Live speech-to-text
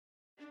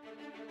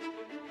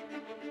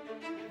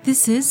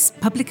This is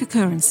Public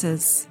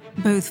Occurrences,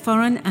 both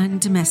foreign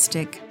and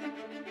domestic.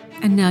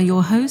 And now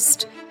your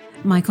host,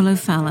 Michael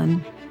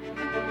O'Fallon.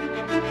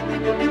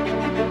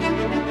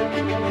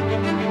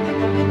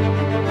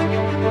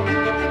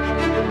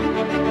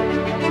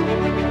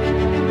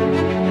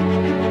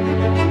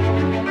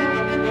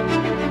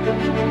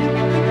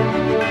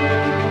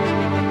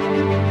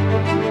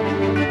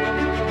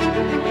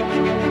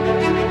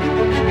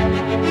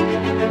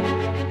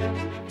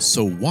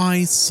 So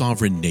why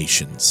sovereign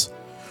nations?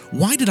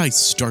 Why did I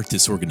start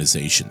this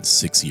organization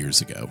 6 years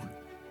ago?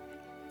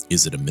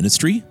 Is it a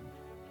ministry?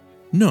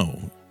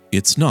 No,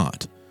 it's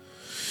not.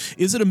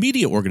 Is it a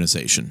media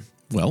organization?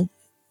 Well,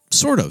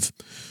 sort of.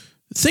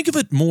 Think of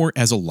it more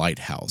as a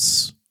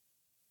lighthouse.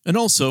 And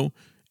also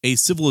a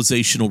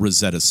civilizational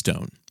Rosetta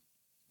Stone,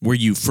 where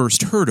you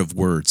first heard of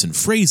words and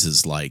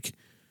phrases like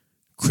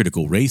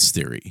critical race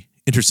theory,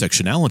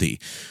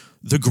 intersectionality,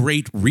 the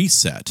Great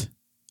Reset,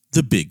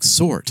 the Big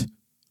Sort,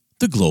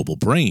 the global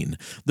brain,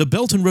 the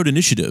Belt and Road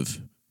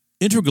Initiative,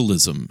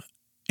 integralism,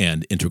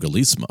 and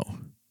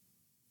integralismo,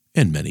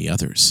 and many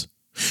others.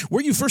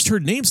 Where you first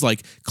heard names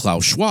like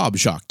Klaus Schwab,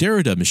 Jacques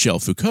Derrida, Michel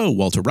Foucault,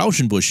 Walter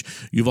Rauschenbusch,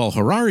 Yuval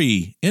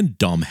Harari, and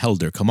Dom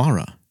Helder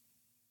Camara.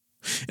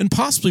 And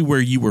possibly where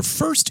you were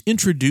first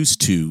introduced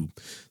to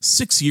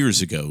 6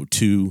 years ago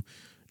to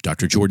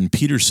Dr. Jordan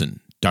Peterson,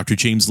 Dr.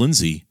 James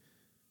Lindsay,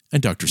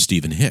 and Dr.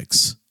 Stephen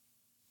Hicks.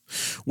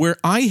 Where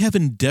I have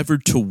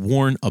endeavored to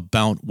warn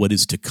about what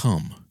is to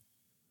come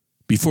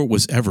before it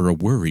was ever a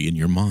worry in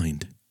your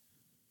mind.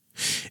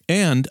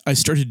 And I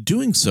started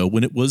doing so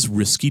when it was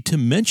risky to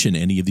mention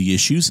any of the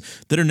issues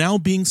that are now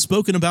being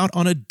spoken about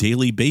on a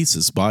daily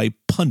basis by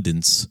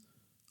pundits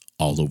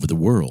all over the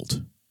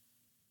world.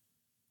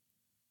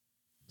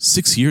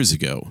 6 years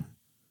ago,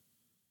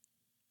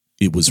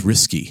 it was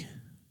risky.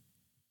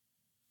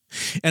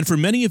 And for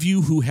many of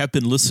you who have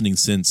been listening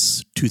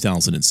since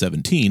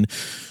 2017,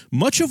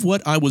 much of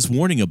what I was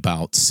warning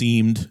about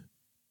seemed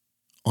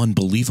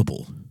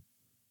unbelievable.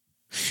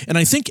 And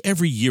I think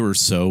every year or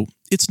so,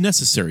 it's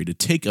necessary to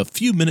take a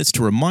few minutes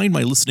to remind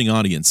my listening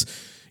audience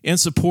and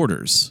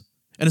supporters,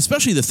 and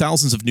especially the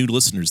thousands of new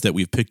listeners that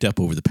we've picked up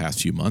over the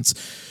past few months,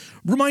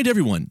 remind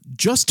everyone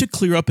just to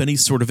clear up any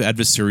sort of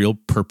adversarial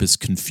purpose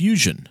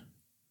confusion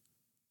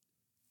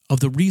of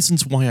the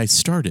reasons why I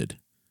started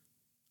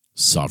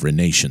sovereign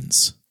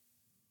nations.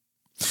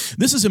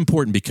 This is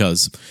important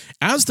because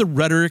as the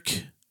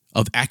rhetoric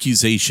of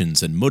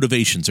accusations and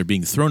motivations are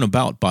being thrown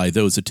about by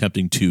those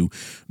attempting to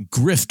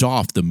grift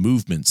off the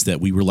movements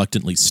that we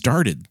reluctantly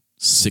started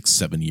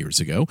 6-7 years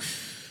ago,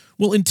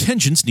 well,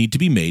 intentions need to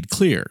be made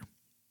clear.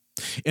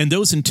 And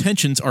those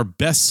intentions are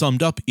best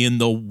summed up in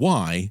the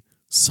why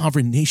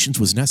sovereign nations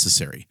was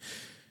necessary,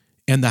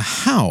 and the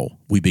how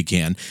we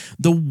began,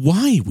 the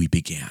why we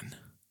began.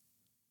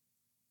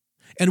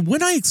 And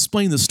when I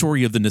explain the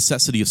story of the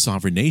necessity of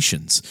sovereign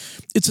nations,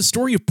 it's a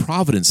story of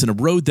providence and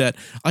a road that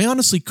I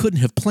honestly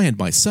couldn't have planned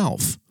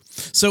myself.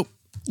 So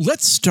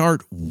let's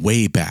start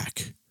way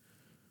back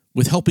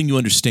with helping you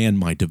understand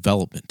my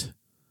development.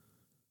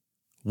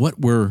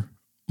 What were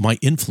my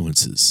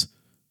influences?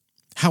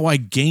 How I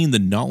gained the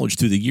knowledge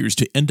through the years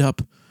to end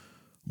up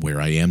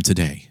where I am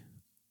today.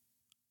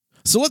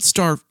 So let's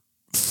start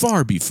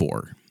far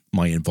before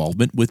my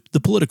involvement with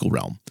the political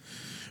realm.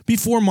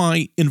 Before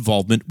my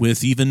involvement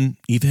with even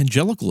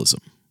evangelicalism.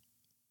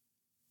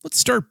 Let's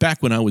start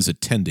back when I was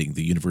attending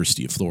the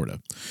University of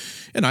Florida,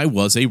 and I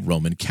was a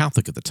Roman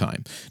Catholic at the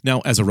time.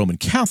 Now, as a Roman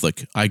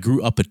Catholic, I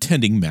grew up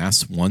attending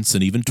Mass once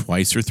and even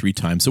twice or 3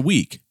 times a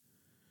week.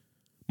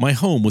 My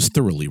home was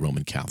thoroughly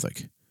Roman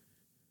Catholic.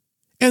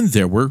 And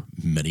there were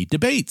many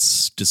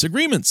debates,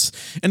 disagreements,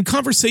 and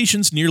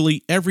conversations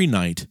nearly every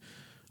night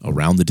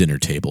around the dinner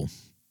table,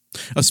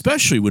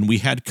 especially when we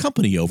had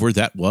company over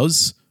that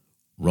was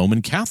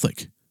Roman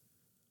Catholic,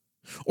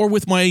 or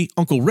with my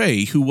Uncle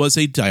Ray, who was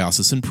a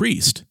diocesan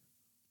priest.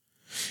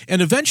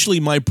 And eventually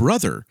my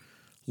brother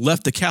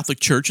left the Catholic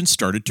Church and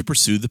started to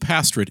pursue the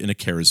pastorate in a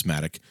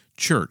charismatic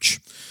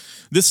church.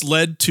 This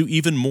led to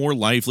even more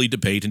lively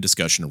debate and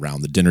discussion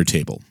around the dinner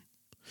table,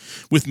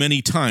 with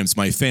many times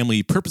my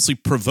family purposely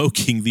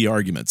provoking the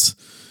arguments.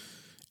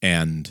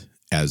 And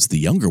as the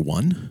younger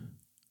one,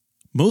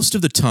 most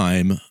of the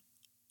time,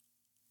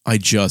 I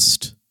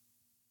just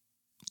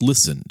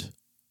listened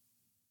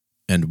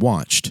and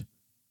watched.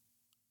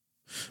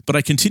 But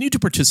I continued to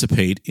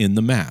participate in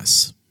the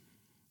Mass.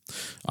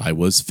 I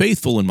was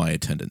faithful in my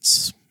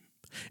attendance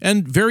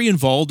and very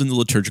involved in the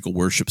liturgical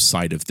worship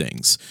side of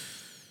things.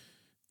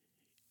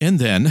 And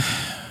then,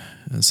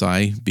 as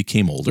I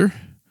became older,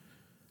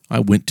 I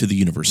went to the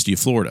University of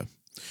Florida,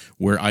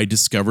 where I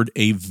discovered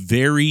a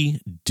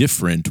very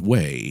different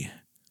way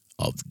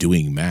of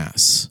doing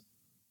Mass.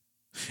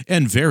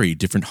 And very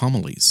different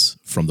homilies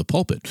from the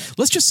pulpit.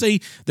 Let's just say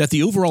that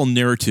the overall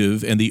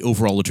narrative and the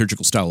overall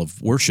liturgical style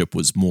of worship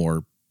was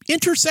more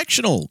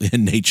intersectional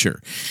in nature,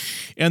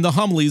 and the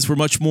homilies were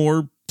much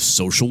more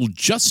social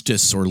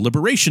justice or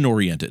liberation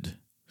oriented.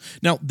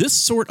 Now, this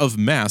sort of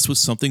Mass was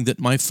something that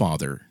my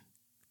father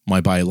my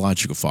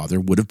biological father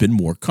would have been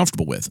more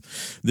comfortable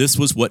with. This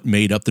was what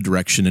made up the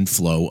direction and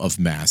flow of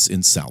Mass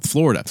in South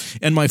Florida.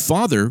 And my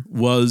father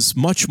was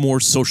much more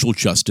social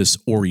justice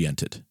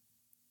oriented.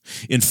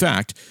 In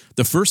fact,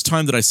 the first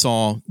time that I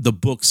saw the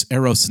books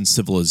Eros and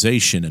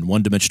Civilization and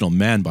One-Dimensional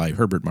Man by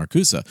Herbert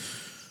Marcuse,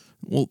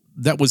 well,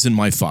 that was in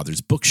my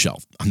father's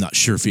bookshelf. I'm not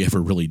sure if he ever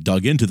really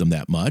dug into them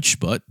that much,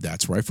 but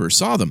that's where I first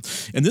saw them.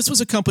 And this was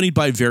accompanied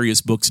by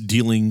various books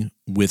dealing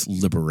with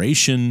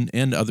liberation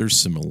and other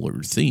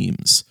similar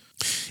themes.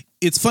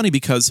 It's funny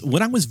because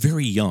when I was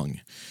very young,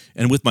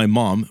 and with my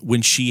mom,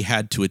 when she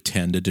had to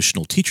attend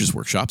additional teachers'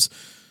 workshops,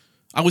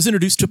 I was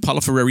introduced to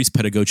Paulo Freire's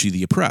Pedagogy of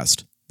the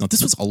Oppressed. Now,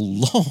 this was a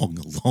long,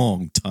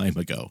 long time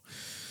ago.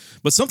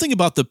 But something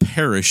about the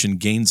parish in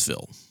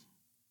Gainesville,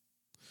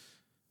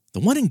 the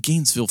one in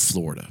Gainesville,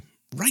 Florida,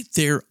 right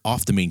there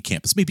off the main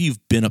campus. Maybe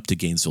you've been up to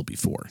Gainesville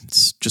before.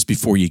 It's just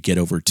before you get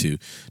over to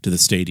the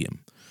stadium.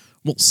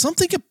 Well,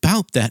 something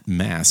about that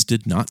Mass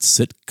did not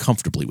sit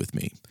comfortably with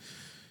me.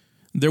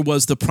 There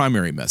was the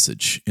primary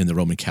message in the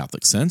Roman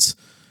Catholic sense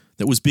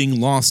that was being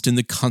lost in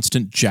the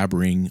constant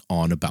jabbering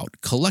on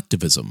about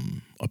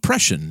collectivism,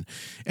 oppression,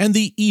 and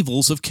the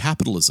evils of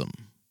capitalism.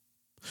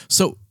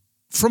 So,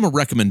 from a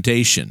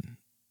recommendation,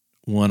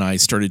 when I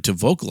started to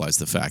vocalize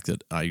the fact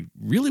that I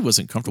really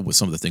wasn't comfortable with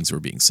some of the things that were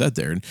being said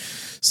there, and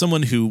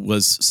someone who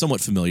was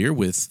somewhat familiar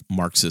with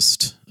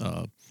Marxist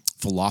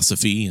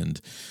philosophy and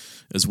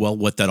as well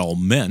what that all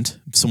meant,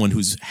 someone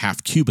who's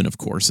half Cuban, of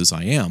course, as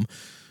I am,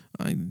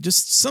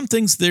 some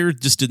things there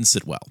just didn't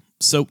sit well.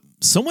 So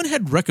someone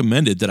had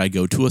recommended that I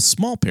go to a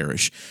small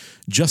parish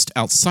just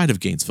outside of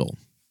Gainesville,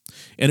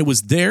 and it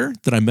was there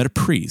that I met a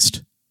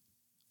priest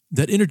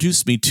that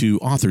introduced me to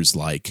authors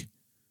like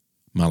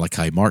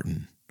Malachi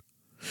Martin,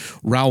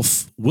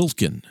 Ralph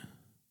Wilkin,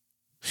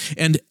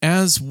 and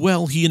as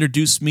well he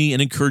introduced me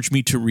and encouraged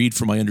me to read,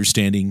 for my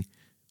understanding,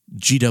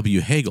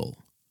 G.W. Hegel,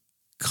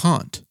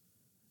 Kant,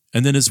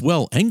 and then as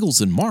well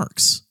Engels and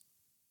Marx.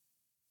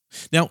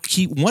 Now,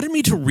 he wanted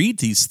me to read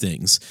these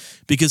things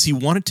because he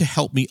wanted to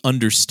help me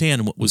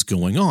understand what was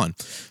going on.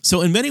 So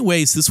in many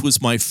ways, this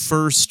was my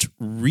first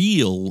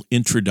real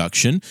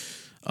introduction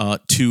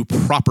to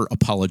proper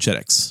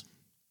apologetics.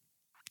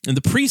 And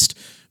the priest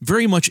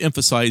very much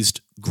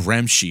emphasized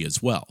Gramsci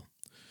as well.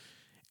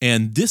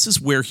 And this is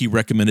where he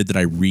recommended that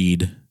I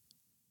read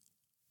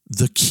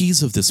The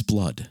Keys of This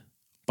Blood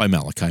by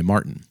Malachi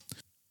Martin.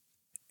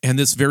 And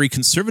this very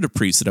conservative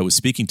priest that I was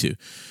speaking to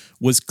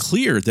was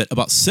clear that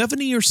about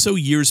 70 or so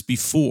years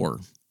before,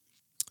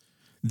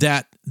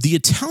 that the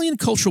Italian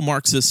cultural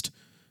Marxist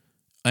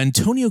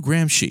Antonio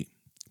Gramsci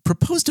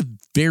proposed a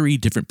very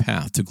different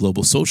path to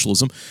global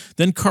socialism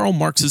than Karl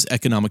Marx's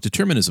economic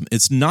determinism.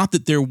 It's not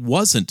that there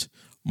wasn't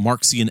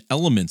Marxian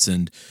elements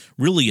and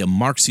really a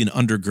Marxian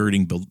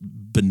undergirding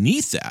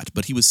beneath that,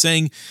 but he was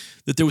saying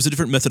that there was a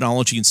different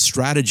methodology and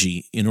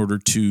strategy in order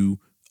to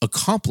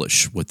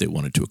accomplish what they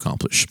wanted to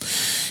accomplish.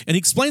 And he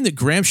explained that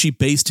Gramsci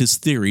based his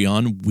theory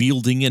on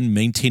wielding and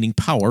maintaining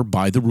power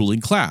by the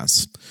ruling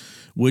class,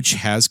 which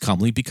has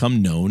commonly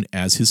become known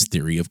as his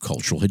theory of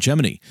cultural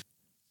hegemony.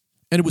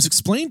 And it was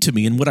explained to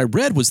me, and what I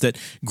read was that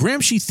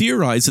Gramsci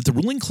theorized that the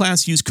ruling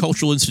class used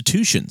cultural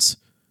institutions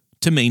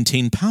to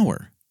maintain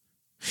power.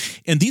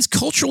 And these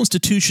cultural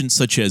institutions,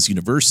 such as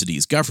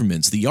universities,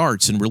 governments, the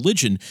arts, and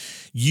religion,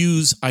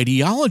 use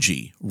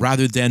ideology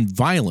rather than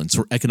violence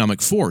or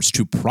economic force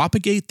to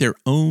propagate their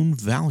own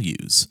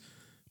values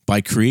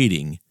by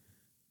creating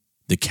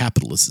the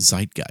capitalist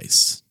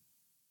zeitgeist.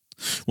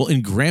 Well,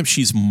 in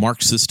Gramsci's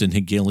Marxist and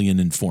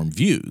Hegelian-informed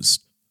views,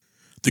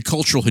 the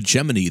cultural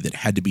hegemony that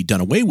had to be done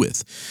away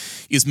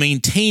with is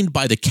maintained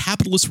by the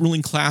capitalist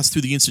ruling class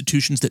through the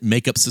institutions that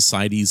make up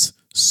society's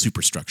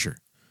superstructure.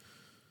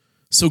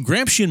 So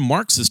Gramscian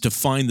Marxists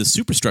define the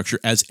superstructure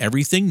as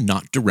everything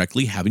not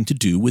directly having to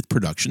do with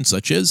production,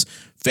 such as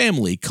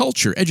family,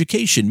 culture,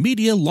 education,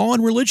 media, law,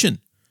 and religion.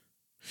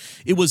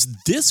 It was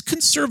this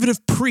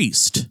conservative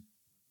priest,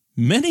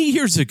 many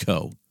years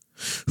ago,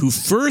 who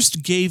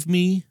first gave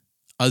me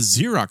a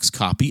Xerox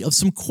copy of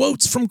some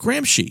quotes from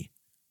Gramsci.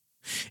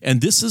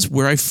 And this is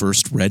where I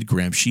first read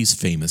Gramsci's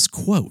famous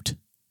quote.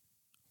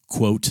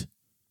 Quote,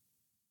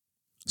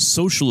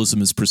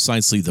 "Socialism is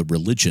precisely the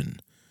religion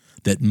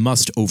that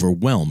must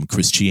overwhelm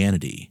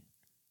Christianity.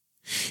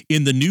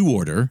 In the new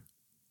order,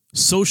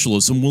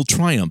 socialism will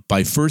triumph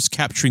by first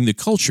capturing the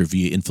culture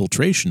via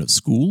infiltration of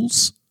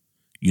schools,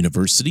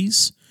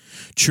 universities,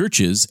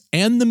 churches,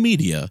 and the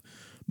media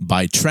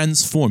by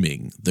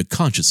transforming the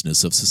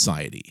consciousness of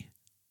society."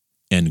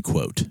 End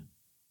quote.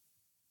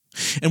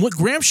 And what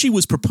Gramsci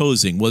was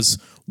proposing was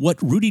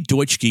what Rudi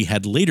Dutschke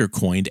had later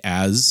coined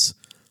as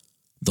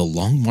the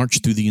long march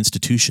through the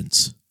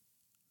institutions.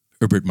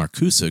 Herbert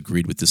Marcuse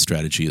agreed with this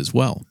strategy as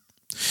well.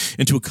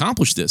 And to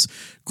accomplish this,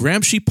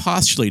 Gramsci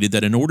postulated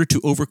that in order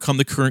to overcome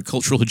the current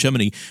cultural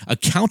hegemony, a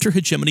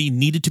counter-hegemony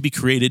needed to be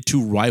created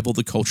to rival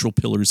the cultural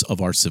pillars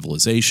of our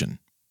civilization.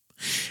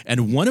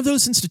 And one of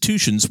those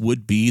institutions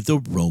would be the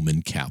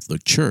Roman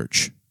Catholic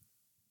Church.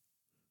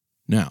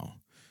 Now,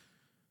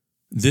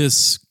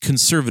 this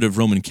conservative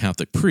Roman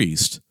Catholic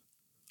priest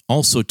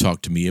also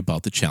talked to me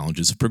about the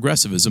challenges of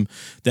progressivism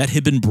that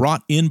had been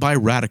brought in by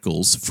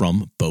radicals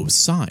from both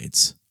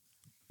sides,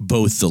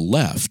 both the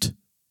left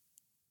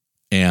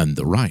and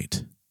the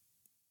right,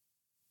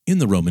 in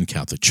the Roman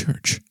Catholic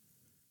Church.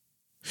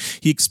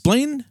 He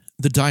explained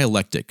the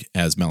dialectic,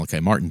 as Malachi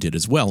Martin did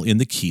as well, in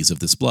The Keys of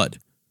This Blood.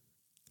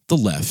 The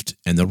left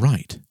and the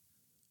right.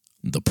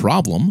 The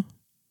problem,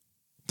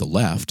 the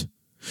left.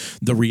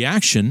 The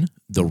reaction,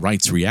 the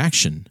right's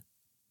reaction.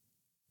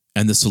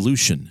 And the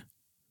solution,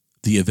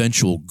 the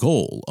eventual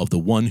goal of the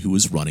one who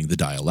is running the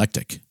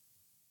dialectic.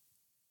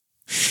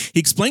 He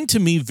explained to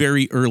me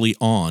very early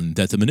on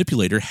that the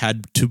manipulator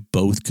had to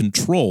both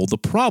control the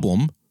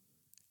problem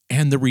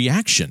and the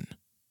reaction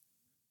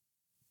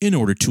in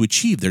order to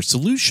achieve their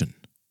solution.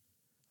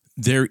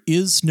 There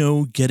is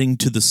no getting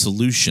to the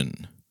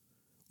solution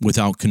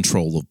without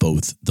control of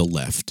both the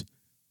left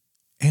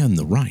and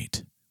the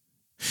right.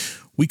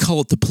 We call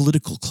it the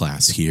political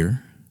class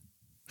here.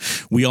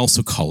 We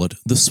also call it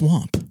the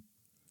swamp,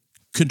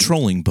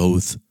 controlling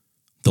both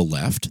the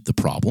left, the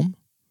problem,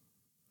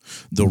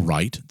 the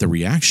right, the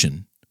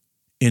reaction,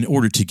 in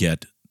order to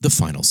get the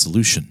final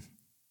solution.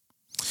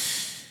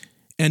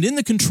 And in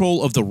the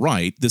control of the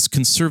right, this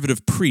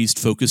conservative priest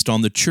focused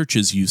on the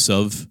church's use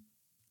of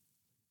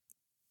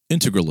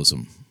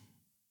integralism.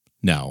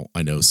 Now,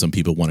 I know some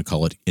people want to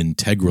call it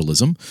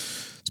integralism.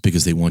 It's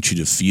because they want you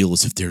to feel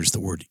as if there's the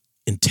word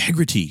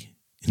integrity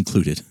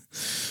included.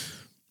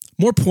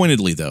 More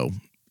pointedly, though,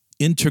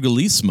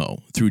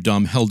 integralismo through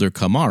Dom Helder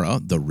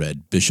Câmara, the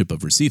Red Bishop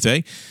of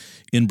Recife,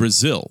 in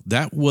Brazil.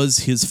 That was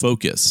his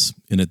focus.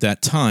 And at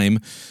that time,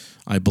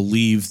 I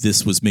believe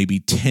this was maybe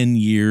 10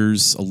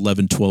 years,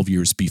 11, 12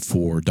 years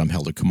before Dom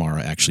Helder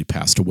Câmara actually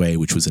passed away,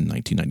 which was in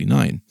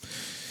 1999.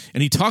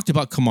 And he talked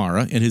about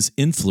Câmara and his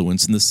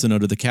influence in the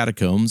Synod of the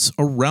Catacombs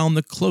around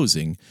the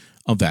closing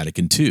of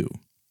Vatican II.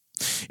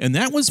 And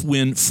that was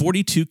when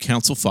 42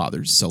 Council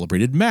Fathers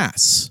celebrated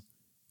Mass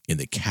in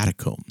the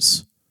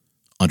catacombs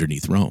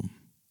underneath Rome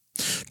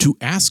to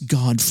ask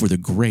God for the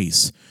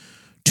grace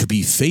to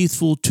be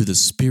faithful to the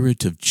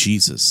Spirit of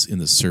Jesus in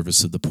the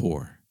service of the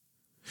poor.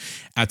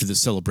 After the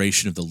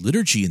celebration of the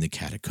liturgy in the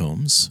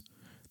catacombs,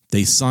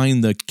 they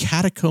signed the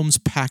Catacombs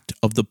Pact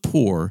of the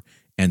Poor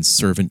and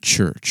Servant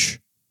Church.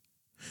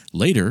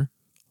 Later,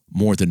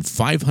 more than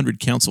 500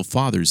 Council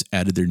Fathers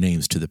added their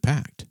names to the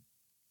pact.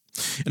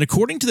 And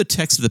according to the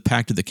text of the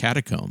Pact of the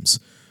Catacombs,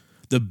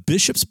 the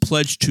bishops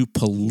pledged to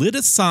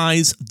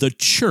politicize the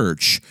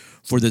church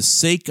for the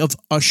sake of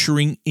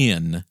ushering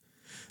in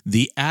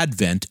the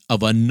advent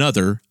of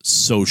another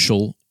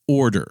social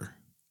order.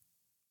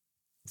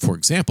 For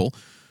example,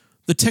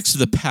 the text of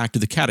the Pact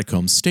of the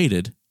Catacombs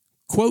stated,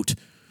 quote,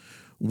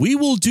 "We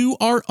will do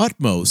our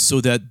utmost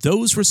so that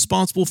those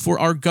responsible for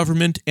our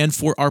government and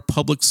for our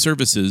public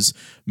services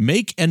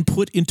make and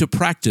put into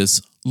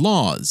practice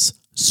laws,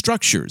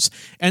 structures,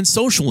 and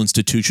social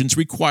institutions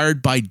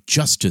required by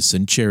justice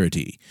and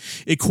charity,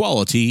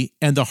 equality,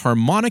 and the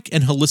harmonic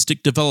and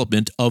holistic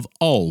development of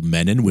all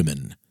men and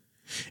women,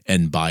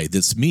 and by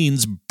this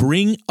means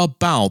bring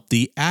about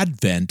the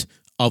advent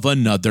of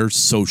another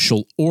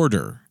social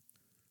order,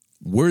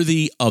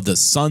 worthy of the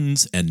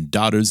sons and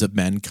daughters of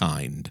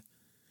mankind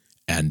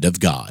and of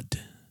God."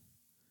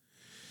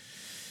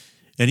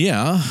 And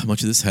yeah,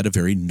 much of this had a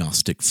very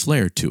Gnostic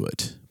flair to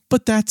it,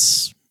 but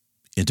that's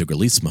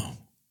integralismo.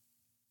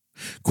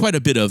 Quite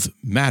a bit of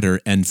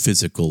matter and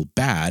physical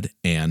bad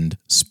and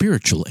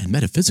spiritual and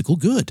metaphysical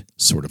good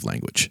sort of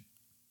language.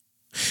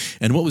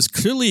 And what was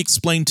clearly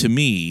explained to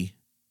me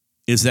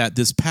is that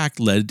this pact,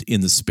 led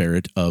in the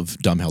spirit of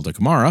Dom Helder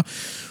Câmara,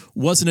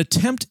 was an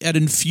attempt at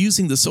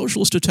infusing the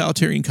socialist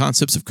totalitarian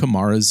concepts of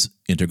Câmara's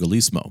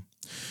integralismo,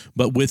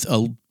 but with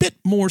a bit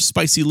more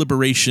spicy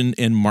liberation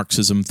and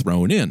Marxism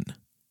thrown in.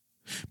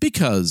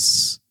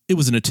 Because it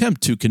was an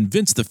attempt to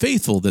convince the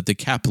faithful that the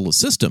capitalist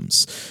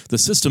systems, the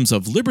systems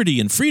of liberty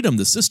and freedom,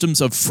 the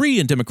systems of free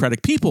and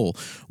democratic people,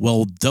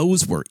 well,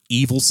 those were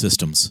evil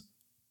systems.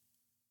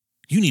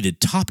 You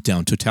needed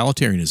top-down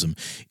totalitarianism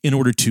in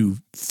order to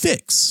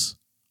fix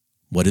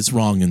what is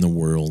wrong in the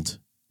world.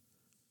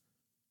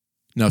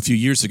 Now, a few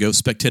years ago,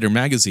 Spectator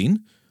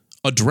magazine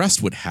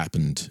addressed what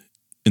happened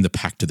in the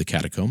Pact of the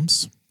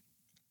Catacombs,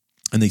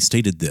 and they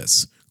stated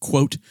this,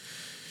 quote,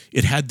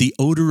 "It had the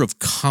odor of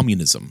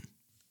communism,"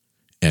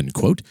 end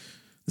quote.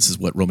 This is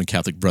what Roman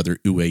Catholic brother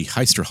Uwe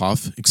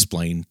Heisterhoff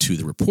explained to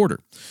the reporter.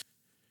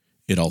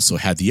 It also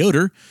had the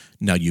odor,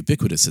 now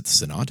ubiquitous at the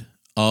Synod,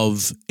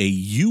 of a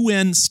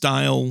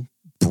UN-style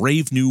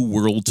Brave New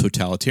World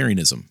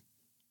totalitarianism.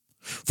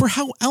 For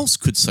how else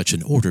could such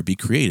an order be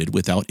created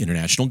without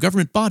international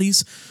government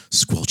bodies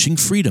squelching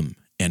freedom,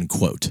 end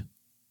quote.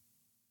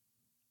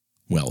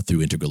 Well,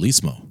 through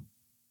integralismo.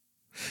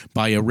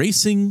 By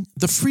erasing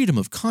the freedom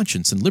of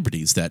conscience and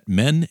liberties that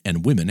men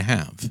and women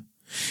have,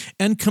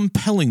 and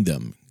compelling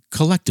them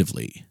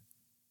collectively.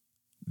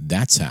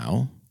 That's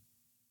how.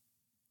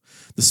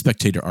 The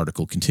Spectator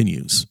article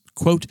continues,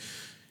 quote,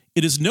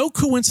 "It is no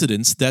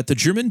coincidence that the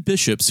German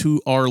bishops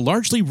who are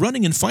largely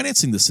running and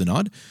financing the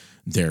Synod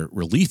Their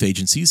relief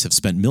agencies have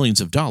spent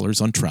millions of dollars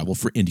on travel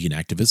for Indian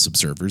activists,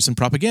 observers, and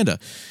propaganda,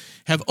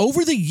 have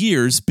over the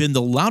years been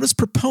the loudest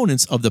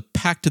proponents of the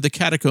Pact of the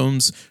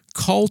Catacombs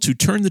call to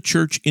turn the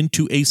church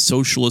into a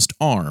socialist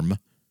arm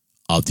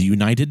of the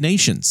United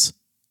Nations.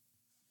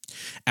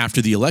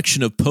 After the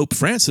election of Pope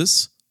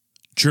Francis,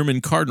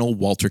 German Cardinal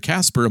Walter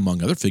Kasper,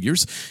 among other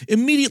figures,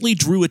 immediately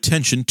drew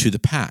attention to the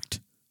pact.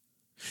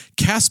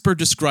 Kasper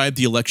described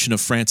the election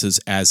of Francis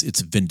as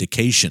its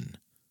vindication.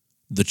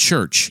 The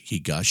church, he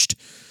gushed,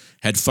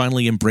 had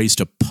finally embraced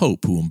a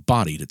pope who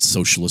embodied its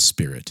socialist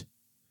spirit.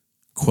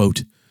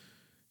 Quote,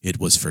 "It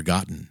was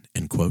forgotten,"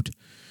 end quote.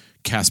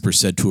 Kasper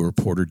said to a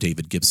reporter,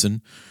 David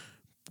Gibson,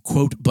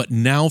 quote, "But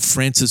now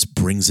Francis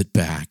brings it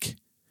back.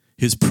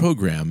 His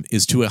program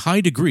is to a high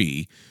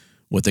degree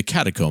what the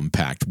Catacomb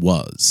Pact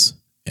was,"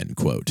 end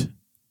quote.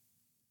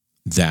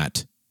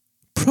 That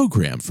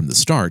program from the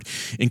start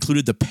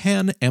included the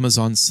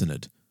Pan-Amazon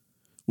Synod,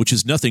 which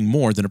is nothing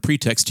more than a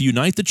pretext to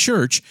unite the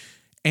church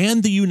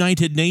and the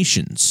United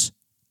Nations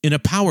in a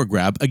power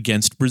grab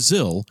against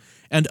Brazil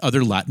and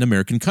other Latin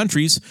American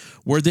countries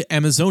where the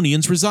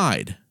Amazonians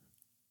reside.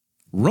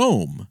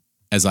 Rome,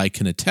 as I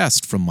can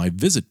attest from my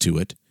visit to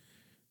it,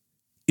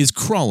 is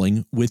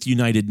crawling with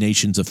United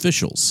Nations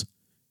officials,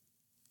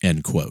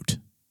 end quote.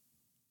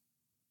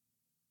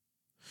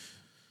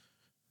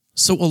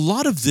 So a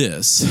lot of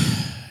this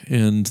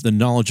and the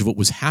knowledge of what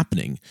was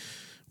happening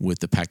with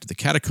the Pact of the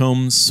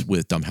Catacombs,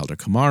 with Damhelder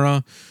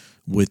Camara,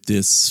 with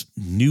this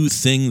new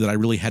thing that I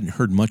really hadn't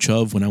heard much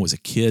of when I was a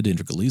kid,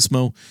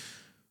 Integralismo.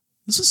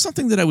 This is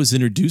something that I was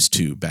introduced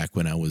to back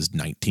when I was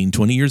 19,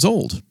 20 years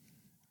old.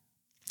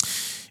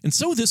 And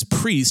so this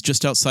priest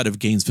just outside of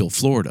Gainesville,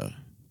 Florida,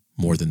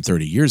 more than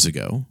 30 years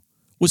ago,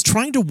 was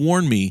trying to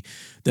warn me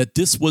that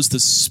this was the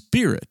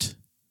spirit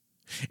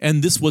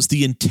and this was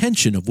the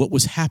intention of what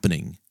was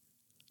happening,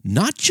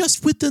 not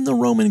just within the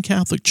Roman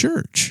Catholic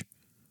Church,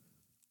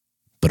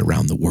 but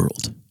around the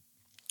world.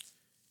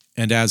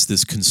 And as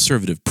this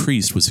conservative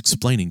priest was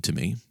explaining to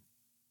me,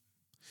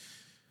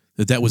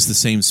 that was the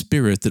same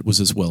spirit that was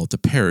as well at the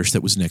parish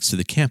that was next to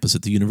the campus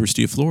at the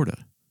University of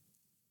Florida.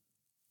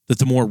 That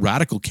the more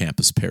radical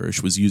campus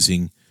parish was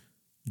using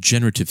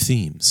generative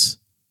themes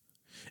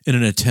in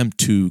an attempt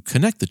to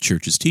connect the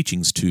church's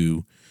teachings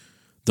to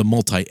the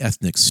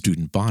multi-ethnic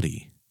student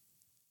body.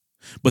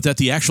 But that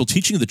the actual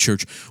teaching of the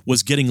church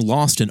was getting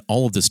lost in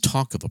all of this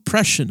talk of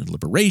oppression and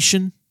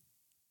liberation.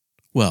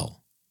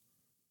 Well,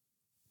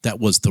 that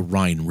was the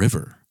Rhine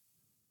River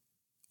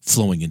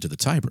flowing into the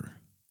Tiber.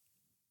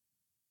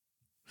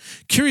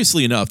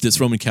 Curiously enough, this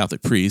Roman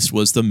Catholic priest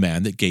was the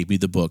man that gave me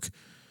the book,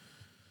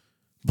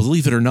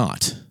 believe it or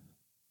not,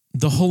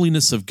 The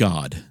Holiness of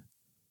God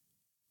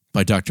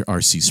by Dr.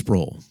 R.C.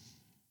 Sproul.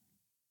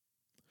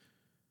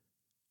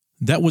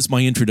 That was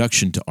my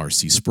introduction to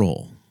R.C.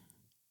 Sproul.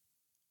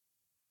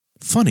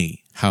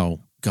 Funny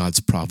how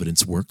God's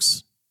providence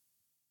works.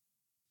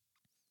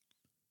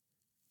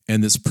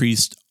 And this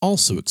priest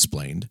also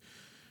explained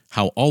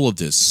how all of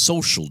this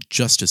social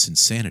justice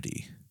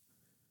insanity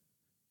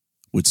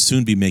would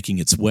soon be making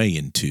its way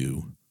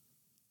into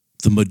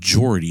the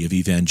majority of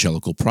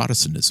evangelical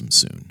Protestantism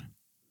soon.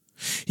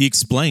 He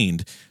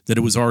explained that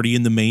it was already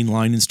in the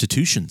mainline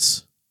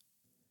institutions.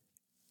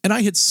 And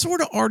I had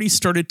sort of already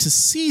started to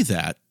see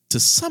that to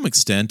some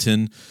extent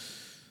in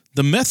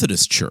the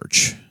Methodist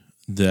Church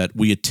that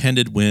we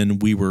attended when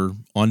we were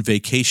on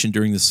vacation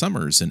during the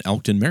summers in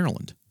Elkton,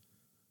 Maryland.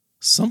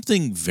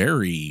 Something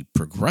very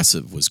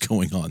progressive was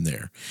going on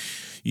there,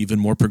 even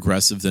more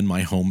progressive than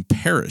my home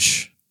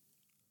parish.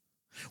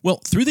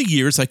 Well, through the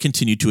years, I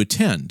continued to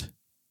attend.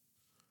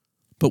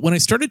 But when I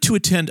started to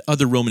attend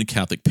other Roman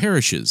Catholic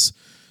parishes,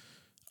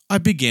 I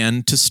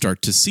began to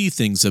start to see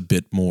things a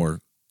bit more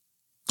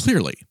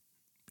clearly.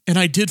 And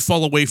I did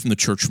fall away from the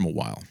church for a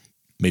while,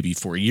 maybe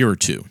for a year or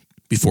two,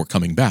 before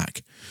coming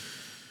back.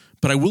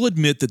 But I will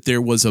admit that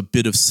there was a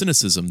bit of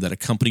cynicism that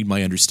accompanied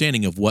my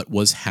understanding of what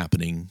was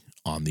happening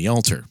on the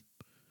altar.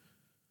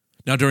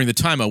 Now, during the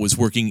time I was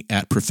working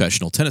at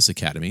professional tennis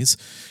academies,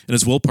 and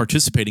as well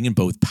participating in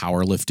both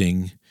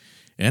powerlifting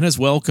and as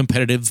well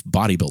competitive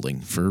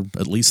bodybuilding for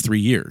at least 3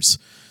 years.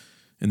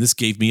 And this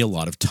gave me a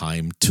lot of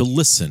time to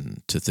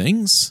listen to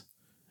things,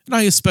 and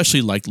I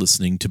especially liked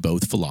listening to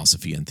both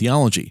philosophy and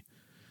theology.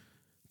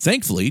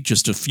 Thankfully,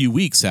 just a few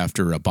weeks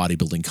after a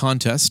bodybuilding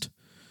contest,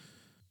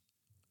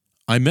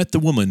 I met the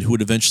woman who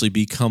would eventually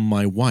become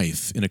my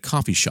wife in a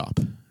coffee shop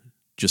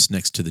just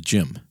next to the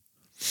gym.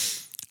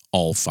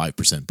 All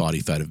 5% body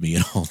fat of me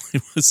and all.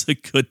 It was a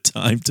good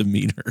time to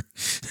meet her.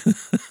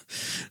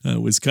 I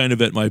was kind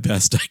of at my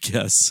best, I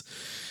guess.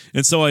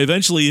 And so I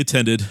eventually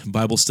attended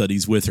Bible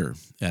studies with her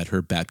at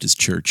her Baptist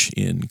church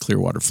in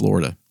Clearwater,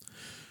 Florida.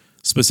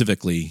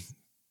 Specifically,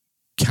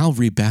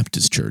 Calvary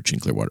Baptist Church in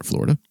Clearwater,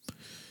 Florida.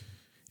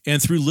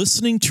 And through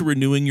listening to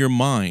Renewing Your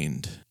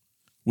Mind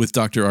with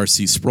Dr.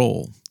 R.C.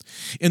 Sproul,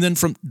 and then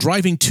from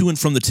driving to and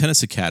from the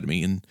tennis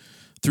academy, and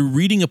through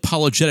reading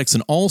apologetics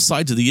on all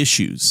sides of the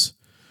issues,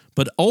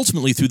 but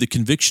ultimately through the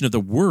conviction of the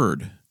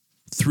Word,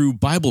 through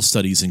Bible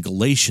studies in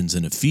Galatians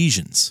and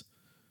Ephesians,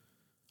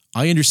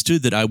 I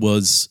understood that I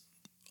was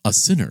a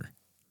sinner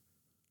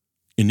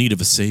in need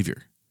of a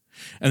Savior,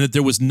 and that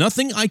there was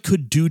nothing I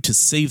could do to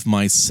save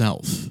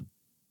myself.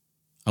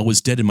 I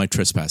was dead in my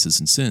trespasses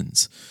and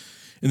sins,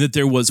 and that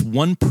there was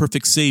one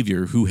perfect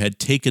Savior who had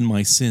taken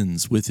my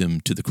sins with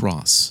him to the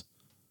cross.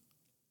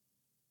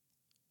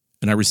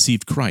 And I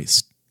received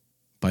Christ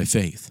by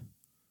faith.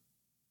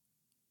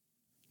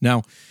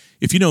 Now,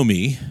 if you know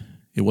me,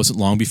 it wasn't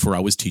long before I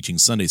was teaching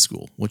Sunday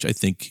school, which I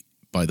think,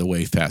 by the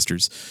way,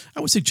 pastors,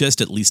 I would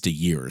suggest at least a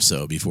year or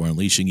so before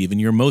unleashing even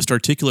your most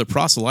articulate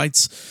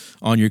proselytes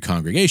on your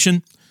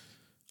congregation.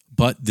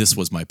 But this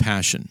was my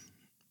passion,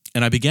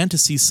 and I began to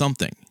see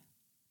something,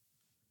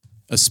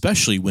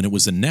 especially when it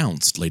was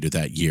announced later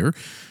that year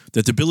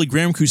that the Billy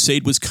Graham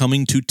Crusade was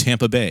coming to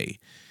Tampa Bay,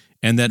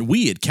 and that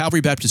we at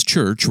Calvary Baptist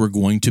Church were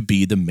going to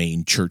be the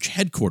main church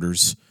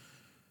headquarters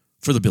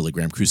for the Billy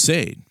Graham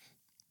Crusade.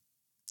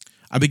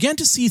 I began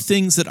to see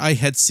things that I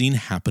had seen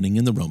happening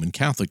in the Roman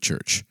Catholic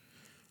Church.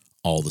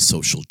 All the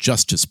social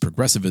justice,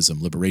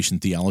 progressivism, liberation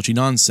theology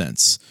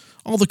nonsense,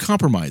 all the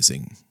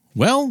compromising.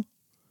 Well,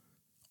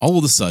 all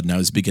of a sudden I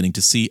was beginning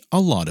to see a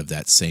lot of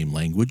that same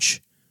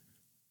language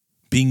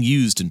being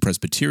used in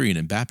Presbyterian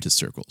and Baptist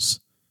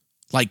circles.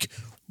 Like,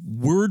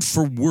 word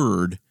for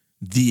word,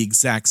 the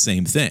exact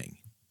same thing.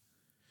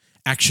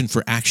 Action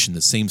for action,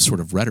 the same sort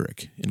of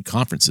rhetoric in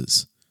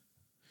conferences.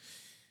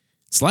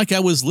 It's like I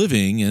was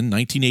living in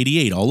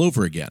 1988 all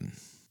over again.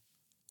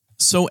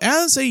 So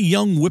as a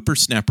young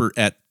whippersnapper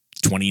at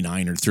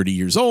 29 or 30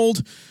 years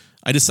old,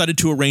 I decided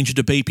to arrange a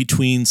debate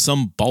between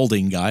some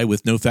balding guy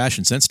with no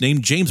fashion sense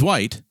named James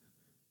White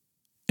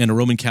and a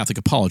Roman Catholic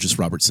apologist,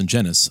 Robert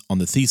Sungenis, on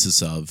the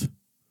thesis of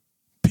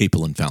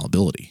papal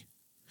infallibility.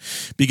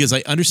 Because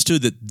I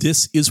understood that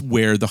this is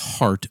where the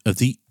heart of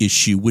the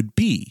issue would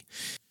be.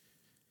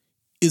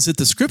 Is it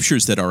the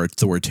scriptures that are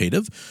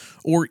authoritative,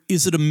 or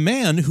is it a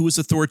man who is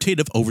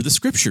authoritative over the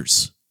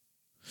scriptures?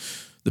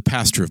 The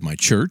pastor of my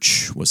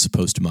church was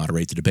supposed to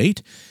moderate the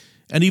debate,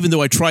 and even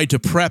though I tried to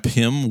prep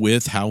him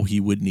with how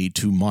he would need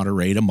to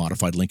moderate a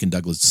modified Lincoln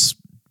Douglas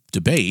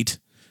debate,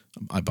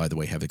 I, by the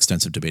way, have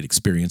extensive debate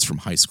experience from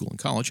high school and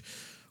college,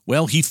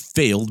 well, he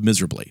failed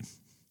miserably.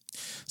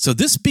 So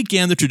this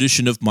began the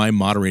tradition of my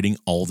moderating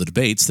all the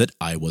debates that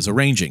I was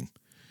arranging.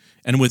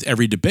 And with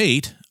every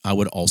debate, I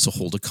would also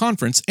hold a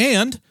conference,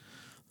 and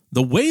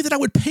the way that I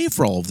would pay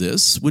for all of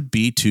this would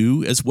be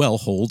to as well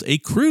hold a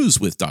cruise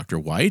with Dr.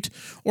 White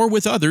or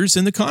with others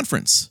in the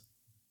conference.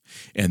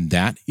 And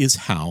that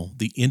is how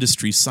the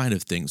industry side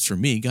of things for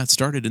me got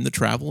started in the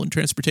travel and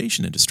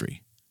transportation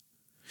industry.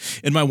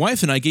 And my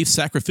wife and I gave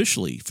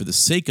sacrificially for the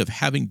sake of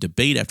having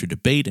debate after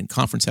debate and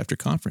conference after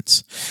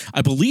conference.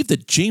 I believe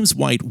that James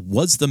White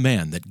was the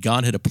man that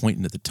God had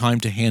appointed at the time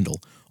to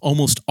handle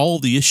almost all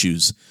the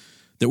issues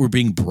that were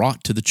being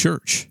brought to the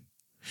church.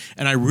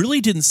 And I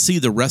really didn't see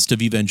the rest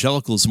of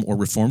evangelicalism or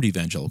Reformed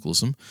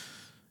evangelicalism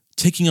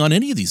taking on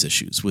any of these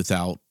issues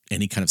without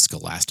any kind of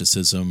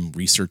scholasticism,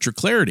 research, or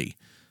clarity.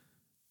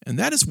 And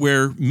that is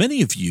where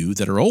many of you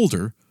that are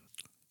older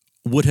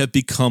would have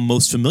become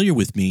most familiar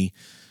with me,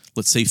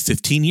 let's say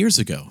 15 years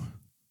ago.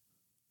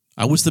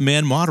 I was the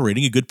man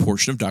moderating a good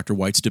portion of Dr.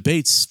 White's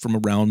debates from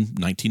around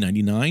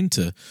 1999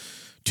 to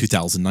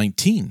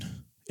 2019.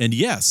 And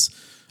yes,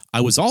 I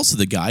was also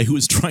the guy who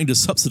was trying to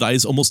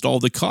subsidize almost all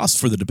the costs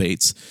for the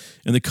debates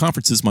and the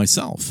conferences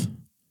myself.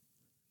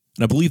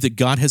 And I believe that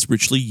God has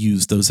richly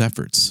used those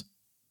efforts.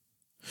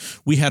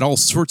 We had all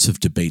sorts of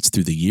debates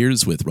through the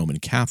years with Roman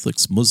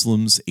Catholics,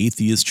 Muslims,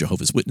 atheists,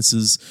 Jehovah's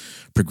Witnesses,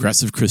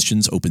 progressive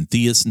Christians, open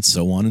theists, and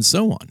so on and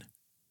so on.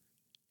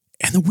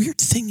 And the weird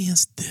thing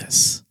is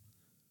this.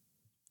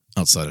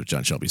 Outside of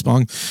John Shelby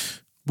Spong,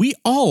 we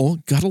all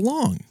got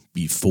along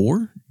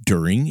before,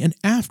 during, and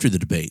after the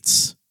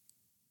debates.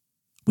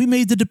 We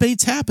made the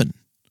debates happen.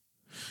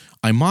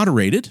 I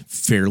moderated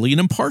fairly and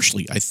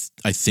impartially. I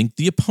think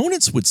the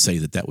opponents would say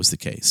that that was the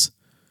case.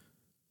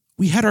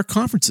 We had our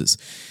conferences,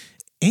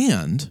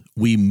 and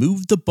we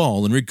moved the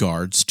ball in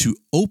regards to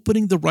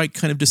opening the right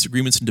kind of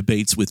disagreements and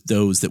debates with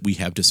those that we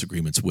have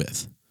disagreements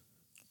with.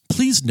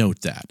 Please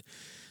note that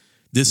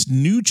this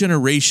new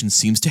generation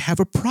seems to have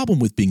a problem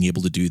with being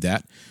able to do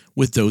that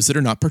with those that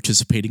are not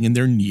participating in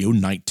their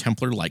Neo-Knight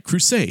Templar-like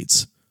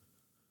crusades.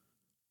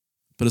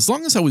 But as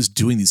long as I was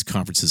doing these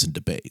conferences and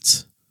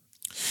debates,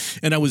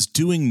 and I was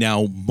doing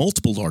now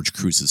multiple large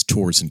cruises,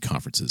 tours, and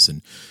conferences,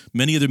 and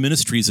many other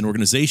ministries and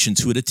organizations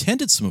who had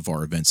attended some of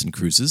our events and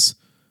cruises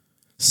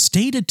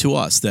stated to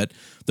us that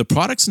the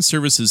products and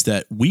services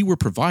that we were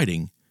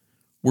providing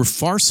were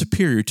far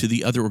superior to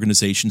the other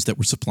organizations that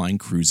were supplying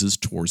cruises,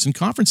 tours, and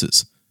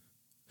conferences.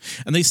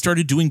 And they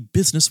started doing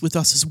business with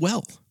us as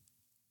well.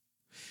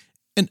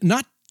 And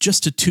not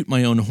just to toot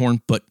my own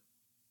horn, but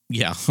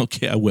yeah,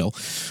 okay, I will.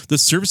 The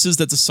services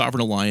that the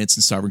Sovereign Alliance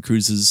and Sovereign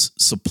Cruises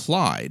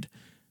supplied,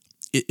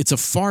 it's a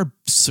far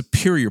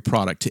superior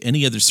product to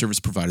any other service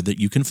provider that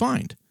you can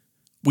find.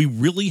 We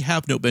really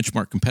have no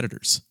benchmark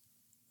competitors.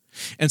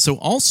 And so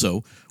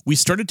also, we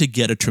started to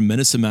get a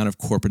tremendous amount of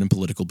corporate and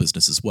political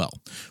business as well.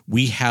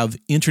 We have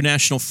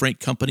international freight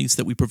companies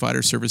that we provide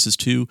our services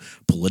to,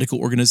 political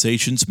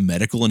organizations,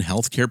 medical and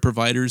healthcare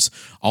providers,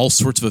 all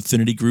sorts of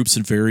affinity groups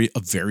of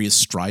various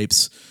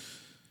stripes.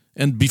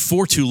 And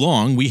before too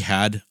long, we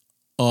had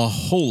a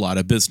whole lot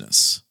of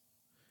business.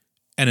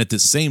 And at the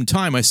same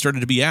time, I started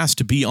to be asked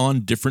to be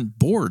on different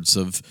boards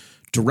of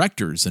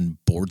directors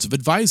and boards of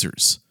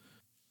advisors,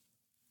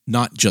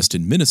 not just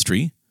in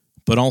ministry,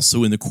 but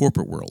also in the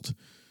corporate world.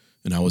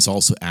 And I was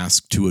also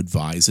asked to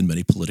advise in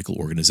many political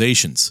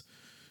organizations,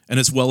 and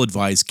as well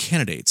advise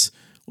candidates,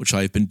 which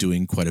I've been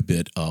doing quite a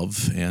bit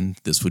of, and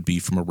this would be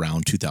from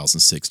around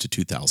 2006 to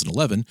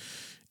 2011.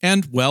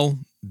 And, well,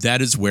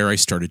 that is where I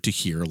started to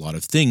hear a lot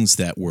of things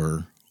that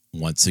were,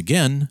 once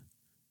again,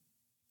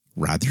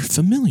 rather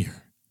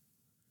familiar.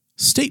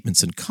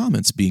 Statements and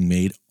comments being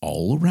made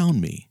all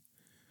around me,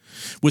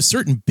 with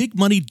certain big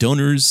money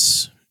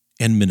donors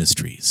and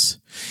ministries,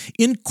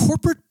 in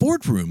corporate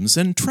boardrooms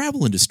and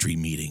travel industry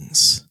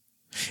meetings,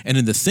 and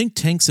in the think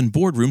tanks and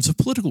boardrooms of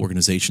political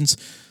organizations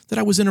that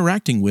I was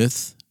interacting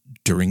with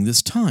during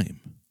this time.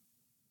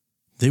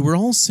 They were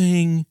all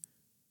saying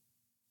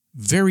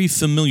very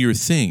familiar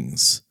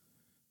things,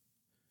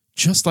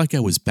 just like I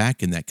was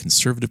back in that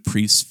conservative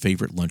priest's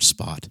favorite lunch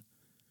spot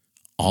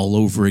all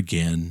over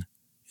again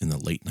in the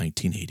late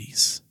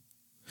 1980s,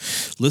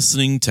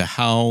 listening to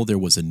how there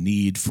was a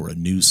need for a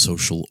new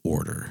social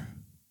order,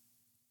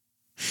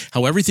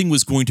 how everything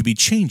was going to be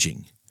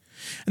changing,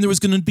 and there was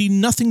going to be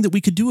nothing that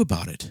we could do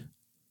about it.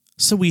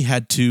 So we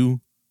had to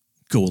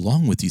go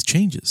along with these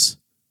changes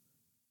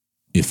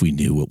if we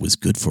knew what was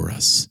good for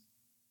us.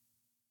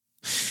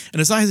 And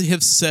as I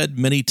have said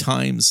many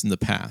times in the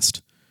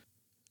past,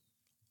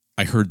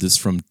 I heard this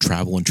from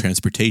travel and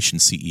transportation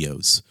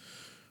CEOs,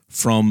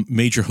 from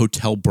major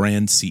hotel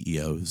brand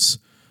CEOs.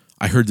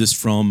 I heard this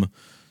from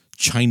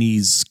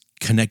Chinese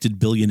connected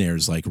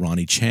billionaires like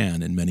Ronnie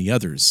Chan and many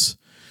others.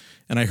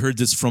 And I heard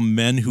this from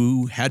men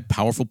who had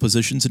powerful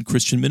positions in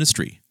Christian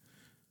ministry,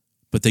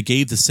 but they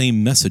gave the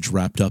same message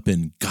wrapped up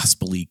in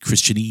gospel-y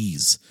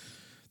Christianese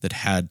that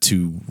had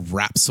to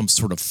wrap some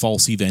sort of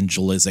false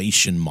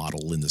evangelization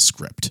model in the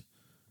script.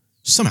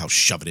 Somehow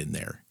shove it in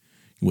there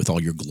with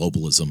all your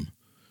globalism,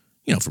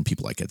 from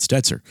people like Ed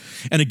Stetzer.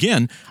 And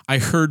again, I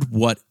heard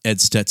what Ed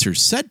Stetzer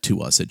said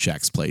to us at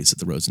Jack's Place at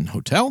the Rosen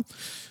Hotel,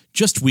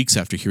 just weeks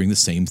after hearing the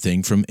same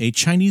thing from a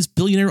Chinese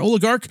billionaire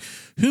oligarch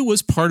who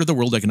was part of the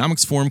World Economic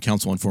Forum,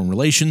 Council on Foreign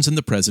Relations, and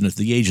the president of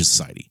the Asia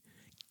Society.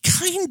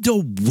 Kind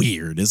of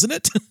weird, isn't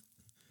it?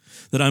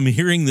 That I'm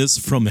hearing this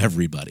from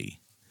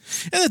everybody.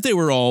 And that they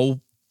were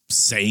all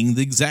saying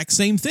the exact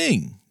same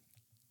thing.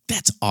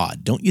 That's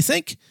odd, don't you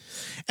think?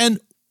 And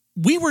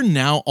we were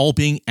now all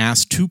being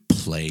asked to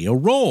play a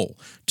role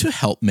to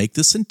help make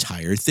this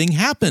entire thing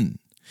happen.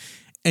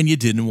 And you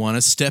didn't want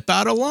to step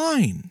out of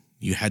line.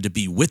 You had to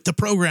be with the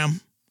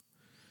program.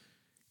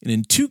 And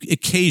in 2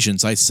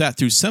 occasions, I sat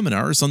through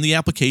seminars on the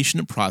application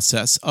and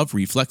process of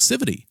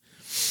reflexivity.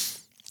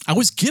 I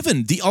was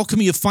given The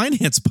Alchemy of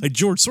Finance by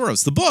George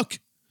Soros, the book.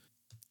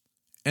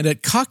 And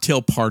at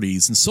cocktail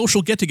parties and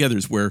social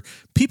get-togethers where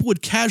people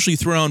would casually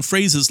throw around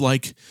phrases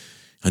like,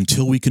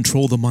 "Until we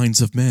control the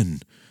minds of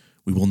men,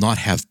 we will not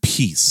have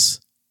peace."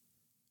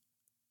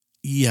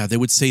 Yeah, they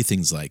would say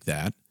things like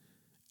that.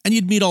 And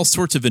you'd meet all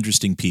sorts of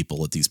interesting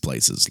people at these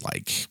places,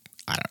 like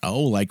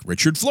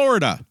Richard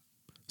Florida,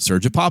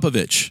 Serge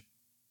Popovich.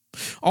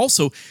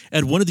 Also,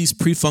 at one of these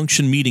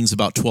pre-function meetings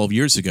about 12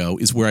 years ago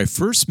is where I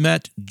first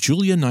met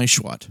Julia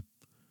Neishwat,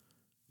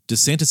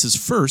 DeSantis'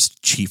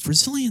 first chief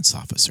resilience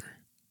officer,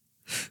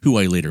 who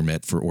I later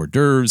met for hors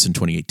d'oeuvres in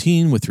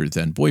 2018 with her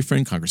then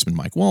boyfriend, Congressman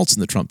Mike Waltz, in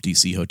the Trump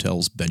D.C.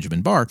 Hotel's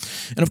Benjamin Bar.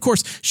 And of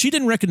course, she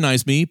didn't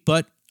recognize me,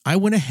 but I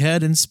went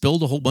ahead and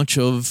spilled a whole bunch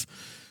of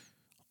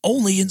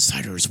only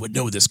insiders would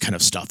know this kind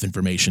of stuff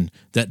information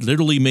that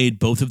literally made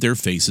both of their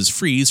faces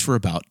freeze for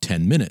about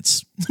 10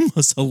 minutes. It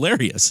was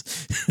hilarious.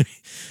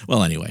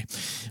 Well, anyway,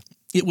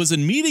 it was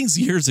in meetings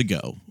years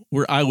ago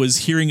where I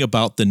was hearing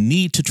about the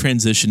need to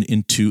transition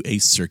into a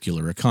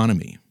circular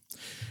economy,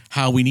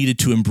 how we needed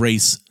to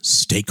embrace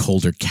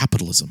stakeholder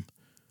capitalism,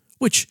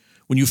 which,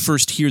 when you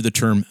first hear the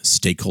term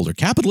stakeholder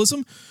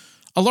capitalism,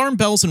 alarm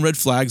bells and red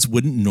flags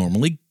wouldn't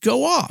normally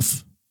go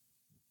off.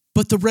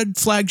 But the red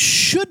flag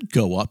should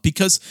go up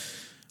because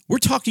we're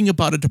talking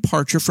about a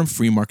departure from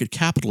free market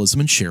capitalism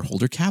and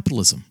shareholder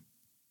capitalism.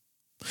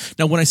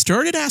 Now, when I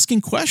started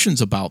asking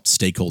questions about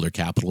stakeholder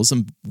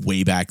capitalism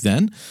way back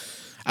then,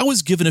 I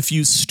was given a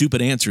few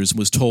stupid answers and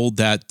was told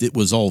that it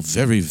was all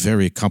very,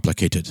 very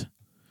complicated.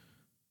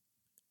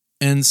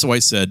 And so I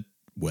said,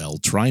 well,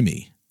 try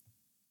me.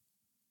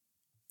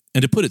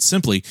 And to put it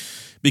simply,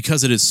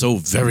 because it is so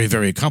very,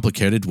 very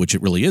complicated, which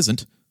it really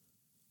isn't,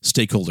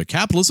 stakeholder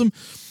capitalism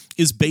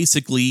is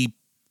basically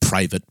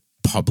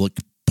private-public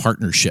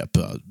partnership,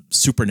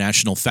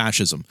 supranational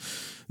fascism.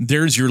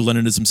 There's your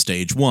Leninism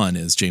stage 1,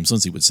 as James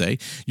Lindsay would say,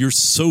 your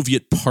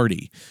Soviet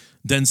party,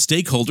 Then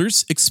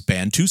stakeholders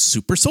expand to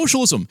super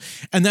socialism.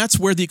 And that's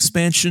where the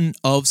expansion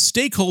of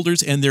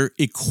stakeholders and their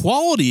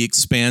equality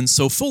expands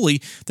so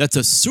fully that the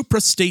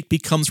suprastate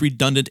becomes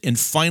redundant and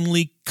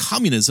finally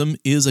communism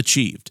is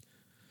achieved.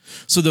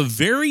 So the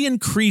very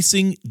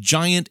increasing,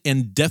 giant,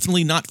 and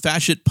definitely not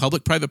fascist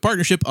public-private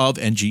partnership of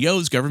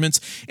NGOs, governments,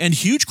 and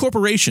huge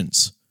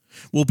corporations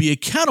will be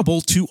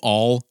accountable to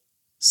all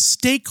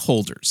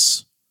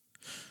stakeholders.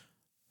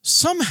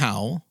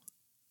 Somehow,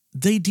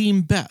 they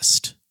deem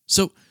best.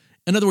 So,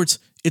 in other words,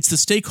 it's the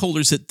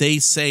stakeholders that they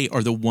say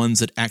are the ones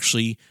that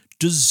actually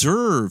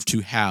deserve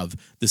to have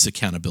this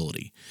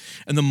accountability.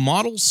 And the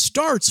model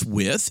starts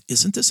with,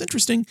 isn't this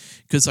interesting?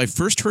 Because I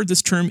first heard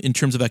this term in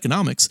terms of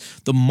economics.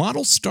 The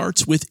model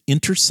starts with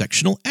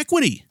intersectional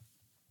equity,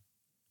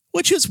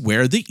 which is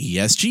where the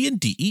ESG and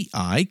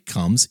DEI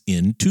comes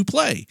into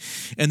play.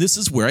 And this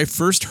is where I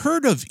first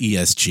heard of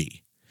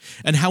ESG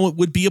and how it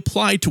would be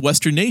applied to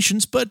Western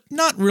nations, but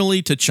not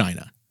really to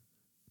China,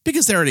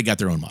 because they already got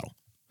their own model,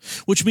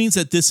 which means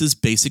that this is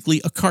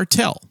basically a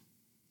cartel.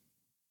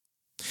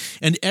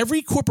 And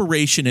every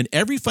corporation and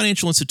every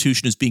financial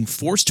institution is being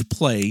forced to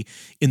play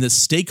in the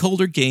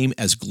stakeholder game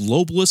as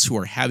globalists who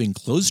are having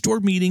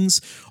closed-door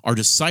meetings, are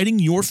deciding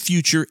your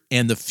future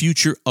and the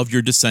future of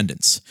your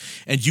descendants.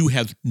 And you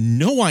have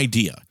no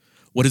idea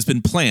what has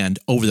been planned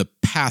over the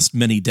past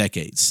many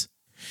decades.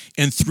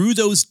 And through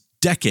those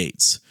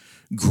decades,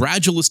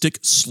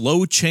 gradualistic,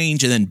 slow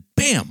change, and then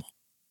bam,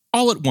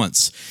 all at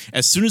once,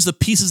 as soon as the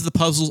pieces of the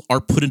puzzle are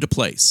put into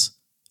place,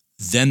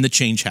 then the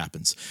change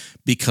happens,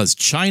 because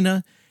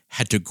China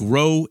had to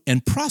grow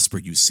and prosper,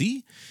 you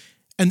see.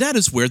 And that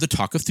is where the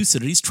talk of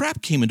Thucydides'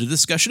 trap came into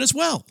discussion as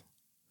well.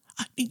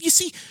 You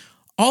see,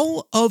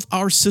 all of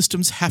our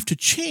systems have to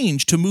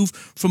change to move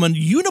from a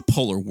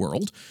unipolar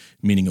world,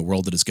 meaning a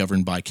world that is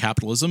governed by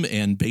capitalism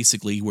and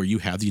basically where you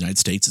have the United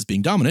States as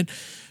being dominant,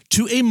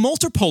 to a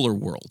multipolar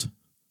world,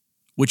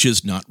 which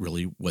is not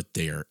really what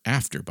they are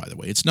after, by the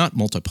way. It's not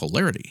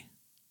multipolarity.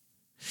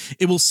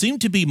 It will seem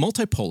to be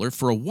multipolar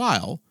for a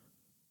while,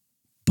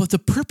 but the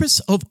purpose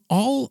of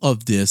all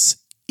of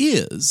this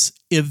is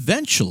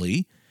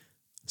eventually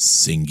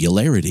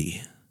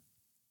singularity.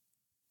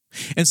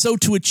 And so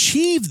to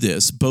achieve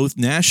this, both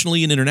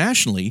nationally and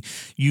internationally,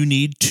 you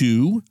need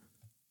to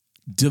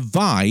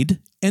divide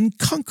and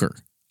conquer,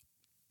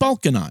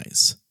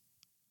 balkanize.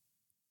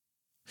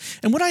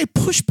 And when I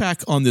push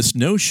back on this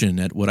notion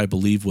at what I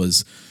believe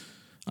was,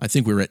 I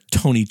think we were at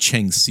Tony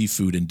Cheng's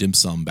Seafood and Dim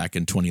Sum back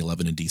in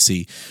 2011 in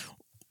D.C.,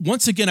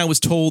 once again, I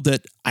was told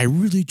that I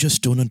really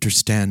just don't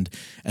understand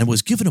and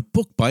was given a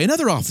book by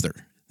another author.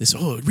 They said,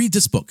 oh, read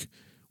this book. It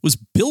was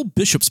Bill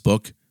Bishop's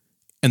book,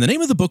 and the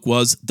name of the book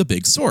was The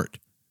Big Sort.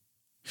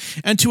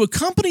 And to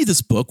accompany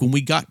this book, when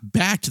we got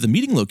back to the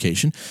meeting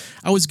location,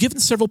 I was given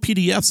several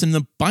PDFs and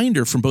a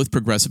binder from both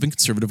progressive and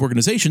conservative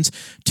organizations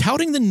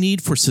touting the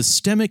need for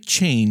systemic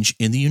change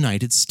in the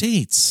United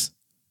States.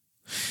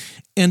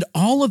 And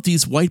all of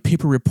these white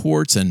paper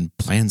reports and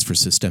plans for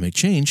systemic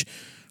change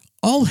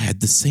all had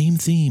the same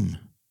theme,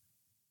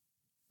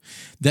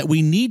 that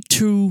we need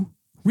to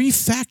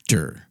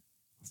refactor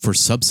for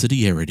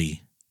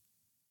subsidiarity.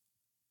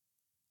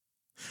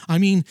 I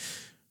mean,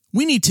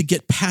 we need to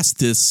get past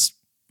this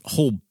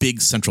whole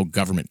big central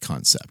government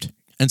concept.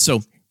 And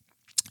so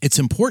it's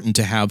important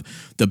to have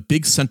the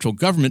big central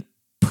government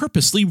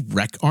purposely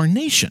wreck our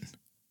nation.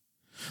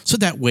 So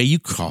that way you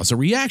cause a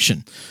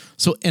reaction.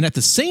 So, and at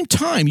the same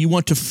time, you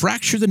want to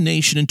fracture the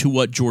nation into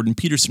what Jordan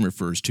Peterson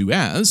refers to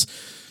as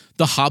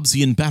the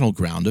Hobbesian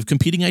battleground of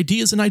competing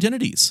ideas and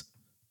identities.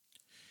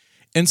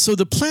 And so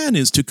the plan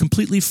is to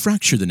completely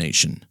fracture the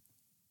nation,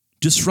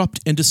 disrupt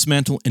and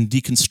dismantle and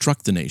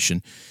deconstruct the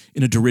nation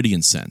in a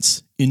Derridian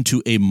sense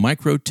into a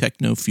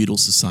micro-techno-feudal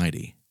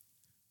society.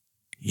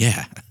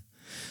 Yeah,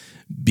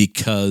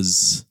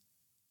 because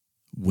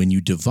when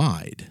you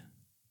divide,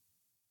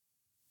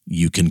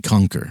 you can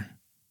conquer.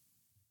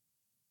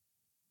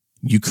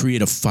 You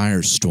create a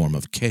firestorm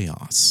of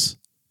chaos.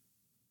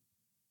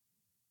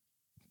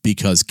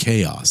 Because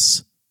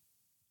chaos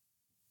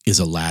is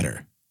a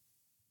ladder.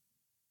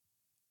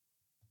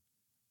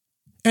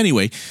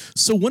 Anyway,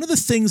 so one of the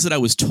things that I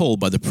was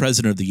told by the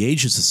president of the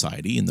Asia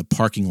Society in the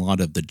parking lot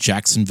of the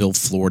Jacksonville,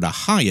 Florida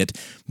Hyatt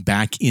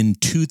back in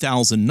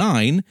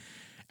 2009,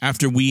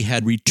 after we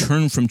had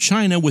returned from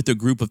China with a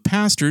group of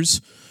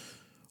pastors,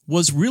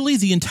 was really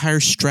the entire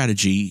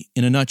strategy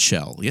in a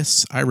nutshell.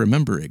 Yes, I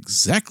remember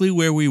exactly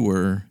where we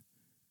were.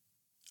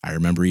 I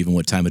remember even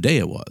what time of day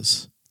it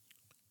was.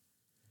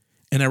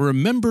 And I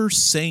remember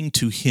saying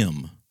to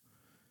him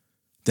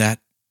that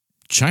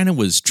China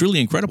was truly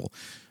incredible,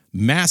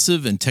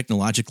 massive and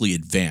technologically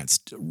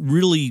advanced,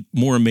 really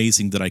more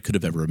amazing than I could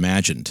have ever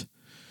imagined,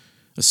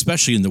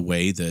 especially in the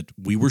way that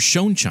we were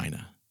shown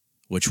China,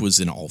 which was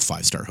in all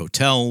five-star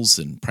hotels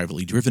and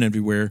privately driven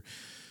everywhere.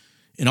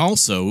 And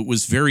also, it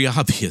was very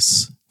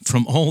obvious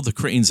from all the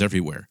cranes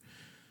everywhere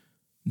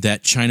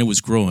that China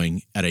was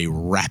growing at a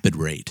rapid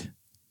rate.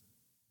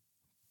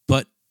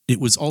 But it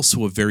was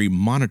also a very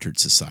monitored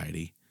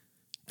society.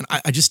 And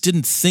I just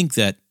didn't think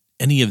that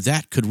any of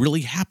that could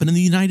really happen in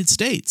the United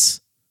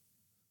States.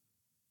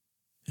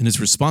 And his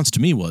response to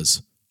me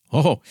was,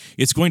 "Oh,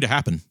 it's going to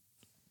happen."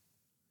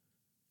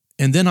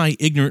 And then I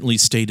ignorantly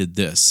stated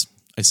this.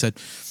 I said,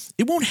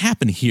 "It won't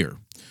happen here.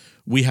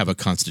 We have a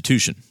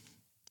constitution."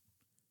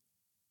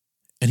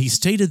 And he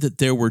stated that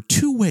there were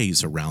two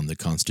ways around the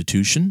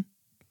Constitution.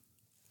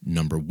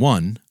 Number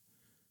one,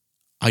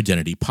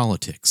 identity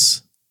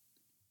politics.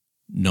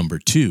 Number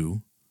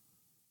two,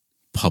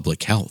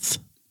 public health.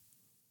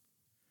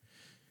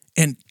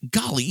 And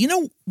golly, you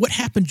know what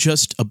happened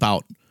just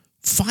about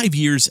 5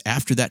 years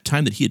after that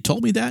time that he had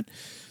told me that?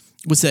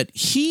 Was that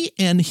he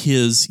and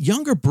his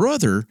younger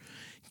brother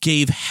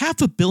gave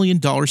 $500 million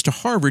to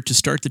Harvard to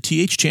start the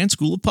T.H. Chan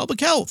School of Public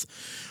Health,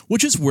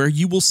 which is where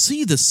you will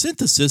see the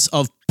synthesis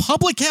of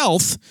public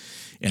health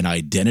and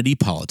identity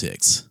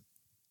politics.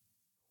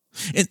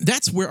 And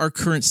that's where our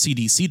current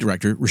CDC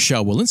director,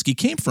 Rochelle Walensky,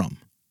 came from.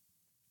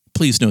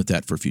 Please note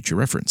that for future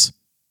reference.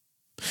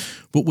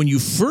 But when you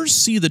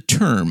first see the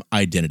term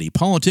identity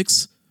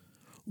politics,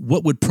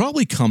 what would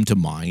probably come to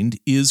mind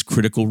is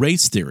critical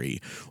race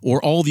theory,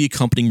 or all the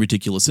accompanying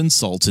ridiculous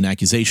insults and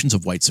accusations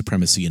of white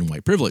supremacy and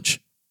white privilege.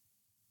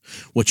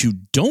 What you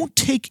don't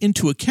take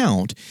into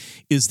account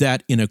is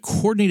that in a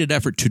coordinated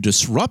effort to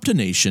disrupt a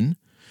nation,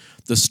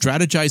 the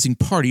strategizing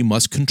party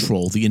must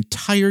control the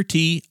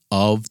entirety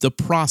of the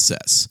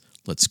process.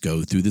 Let's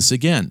go through this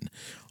again.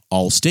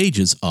 All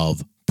stages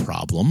of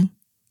problem,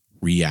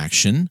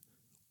 reaction,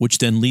 which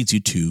then leads you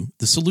to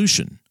the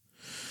solution.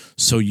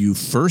 So you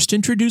first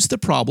introduce the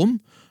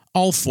problem,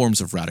 all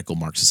forms of radical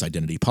Marxist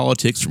identity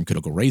politics, from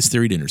critical race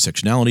theory to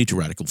intersectionality to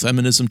radical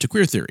feminism to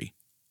queer theory.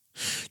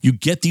 You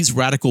get these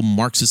radical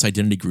Marxist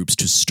identity groups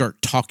to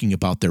start talking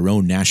about their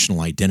own national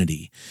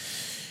identity.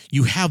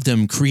 You have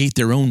them create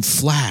their own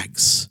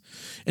flags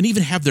and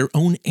even have their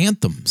own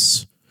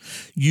anthems.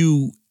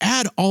 You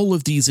add all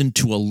of these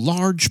into a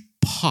large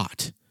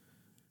pot,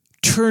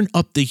 turn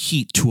up the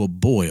heat to a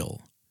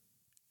boil,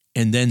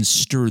 and then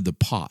stir the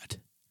pot.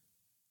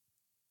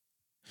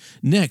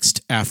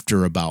 Next,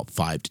 after about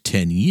 5 to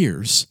 10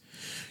 years,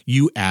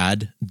 you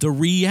add the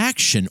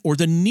reaction or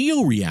the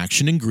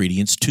neo-reaction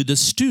ingredients to the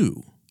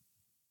stew.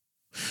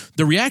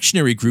 The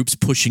reactionary groups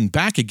pushing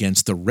back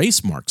against the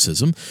race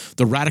Marxism,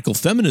 the radical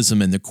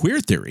feminism, and the queer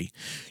theory,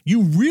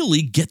 you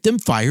really get them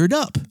fired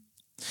up.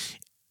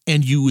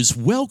 And you as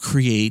well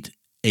create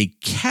a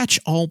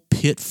catch-all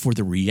pit for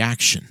the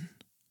reaction,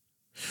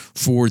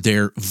 for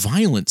their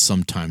violent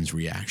sometimes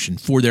reaction,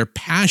 for their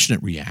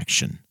passionate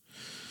reaction.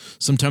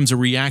 Sometimes a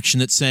reaction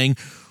that's saying,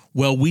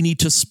 well, we need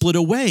to split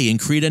away and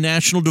create a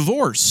national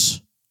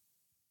divorce.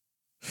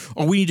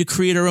 Or we need to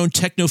create our own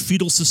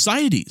techno-feudal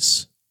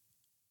societies.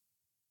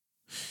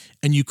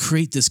 And you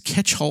create this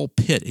catch-all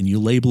pit and you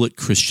label it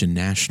Christian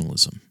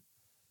nationalism.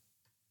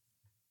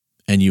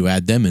 And you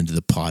add them into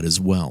the pot as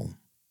well.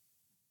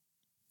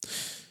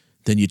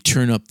 Then you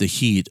turn up the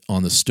heat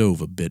on the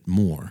stove a bit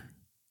more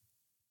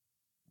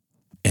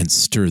and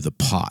stir the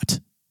pot.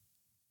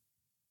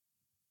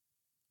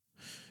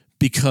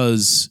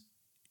 Because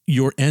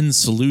your end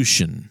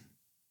solution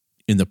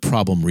in the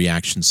problem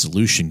reaction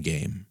solution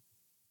game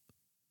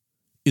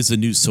is a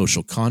new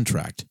social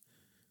contract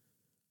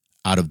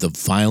out of the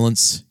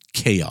violence,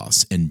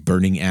 chaos, and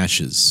burning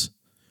ashes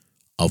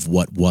of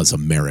what was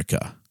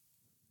America.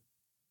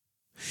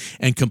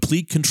 And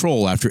complete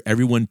control after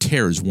everyone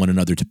tears one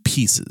another to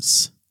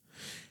pieces.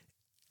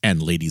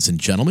 And ladies and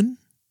gentlemen,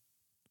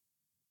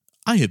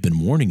 I have been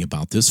warning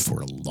about this for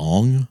a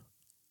long,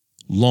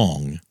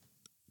 long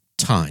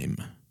time.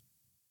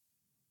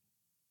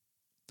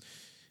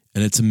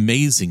 And it's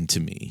amazing to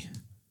me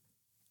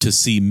to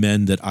see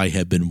men that I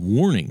have been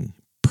warning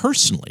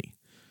personally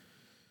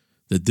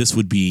that this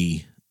would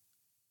be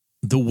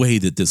the way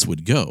that this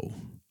would go,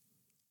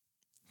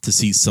 to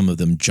see some of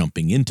them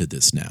jumping into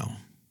this now.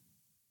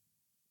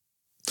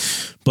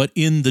 But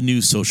in the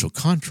new social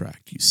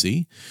contract, you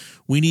see,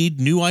 we need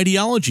new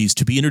ideologies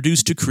to be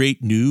introduced to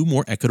create new,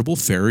 more equitable,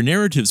 fairer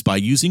narratives by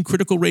using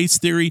critical race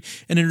theory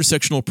and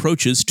intersectional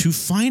approaches to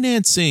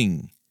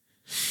financing.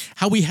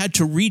 How we had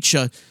to reach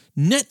a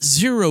net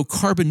zero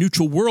carbon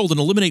neutral world and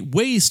eliminate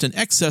waste and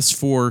excess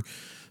for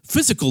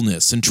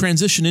physicalness and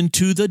transition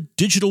into the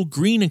digital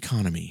green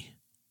economy.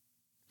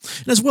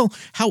 And as well,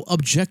 how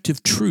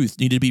objective truth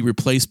needed to be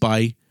replaced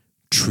by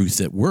truth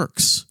that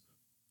works.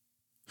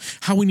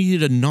 How we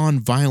needed a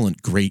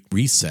nonviolent Great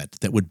Reset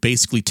that would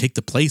basically take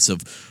the place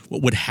of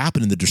what would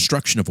happen in the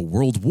destruction of a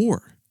world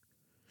war,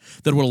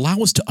 that would allow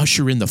us to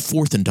usher in the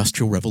fourth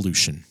industrial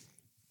revolution.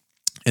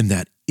 And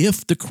that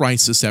if the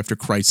crisis after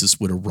crisis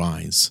would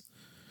arise,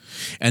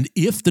 and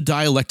if the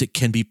dialectic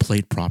can be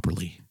played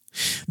properly,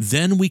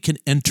 then we can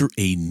enter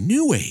a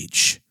new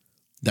age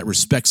that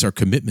respects our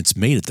commitments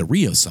made at the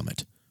Rio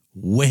Summit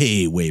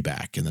way, way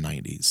back in the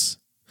 90s.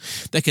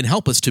 That can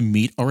help us to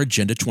meet our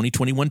Agenda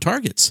 2021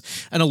 targets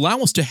and allow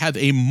us to have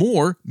a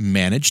more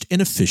managed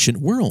and efficient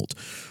world.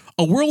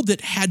 A world that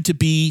had to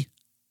be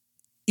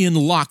in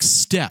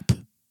lockstep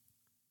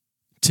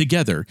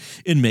together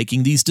in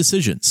making these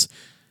decisions.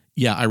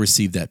 Yeah, I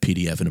received that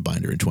PDF in a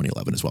binder in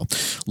 2011 as well.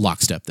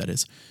 Lockstep, that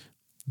is.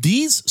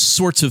 These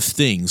sorts of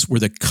things were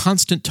the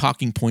constant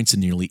talking points in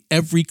nearly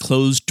every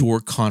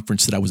closed-door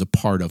conference that I was a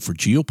part of for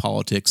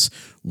geopolitics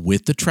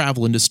with the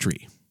travel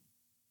industry.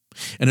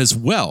 And as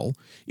well,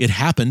 it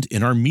happened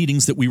in our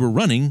meetings that we were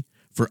running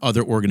for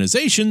other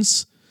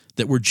organizations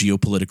that were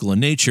geopolitical in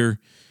nature,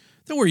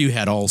 where you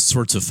had all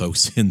sorts of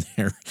folks in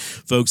there,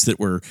 folks that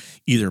were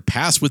either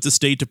past with the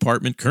State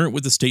Department, current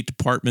with the State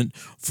Department,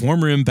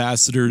 former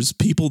ambassadors,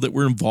 people that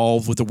were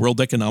involved with the World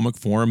Economic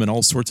Forum and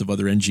all sorts of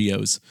other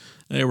NGOs.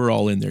 They were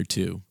all in there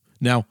too.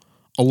 Now,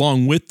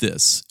 along with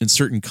this, in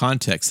certain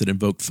contexts that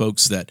invoked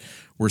folks that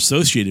were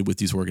associated with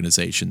these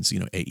organizations,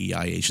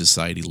 AEI, Asia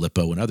Society,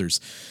 LIPO, and others,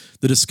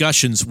 the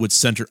discussions would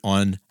center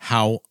on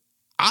how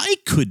I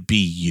could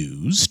be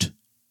used,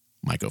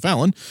 Mike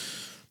O'Fallon,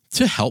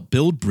 to help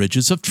build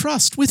bridges of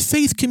trust with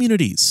faith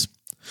communities.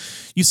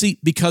 You see,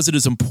 because it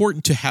is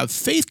important to have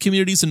faith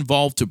communities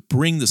involved to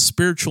bring the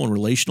spiritual and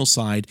relational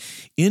side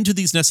into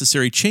these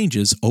necessary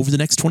changes over the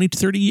next 20 to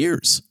 30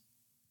 years.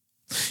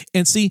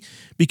 And see,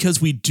 because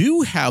we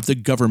do have the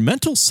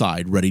governmental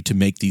side ready to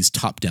make these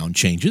top-down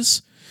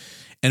changes,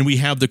 and we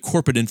have the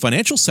corporate and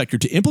financial sector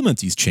to implement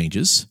these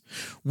changes,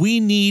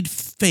 we need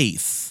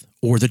faith,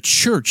 or the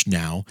church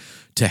now,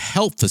 to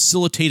help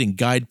facilitate and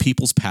guide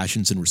people's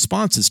passions and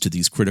responses to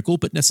these critical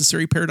but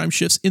necessary paradigm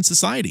shifts in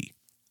society.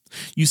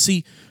 You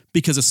see,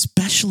 because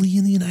especially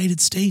in the United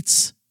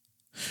States,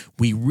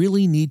 we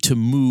really need to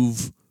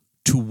move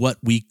to what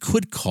we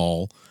could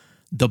call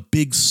the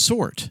big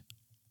sort.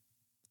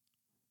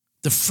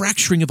 The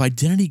fracturing of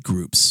identity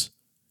groups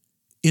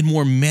in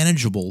more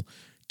manageable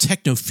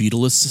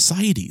techno-feudalist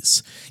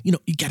societies. You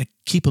got to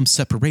keep them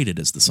separated,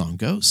 as the song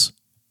goes,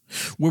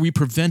 where we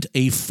prevent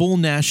a full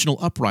national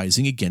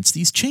uprising against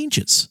these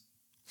changes.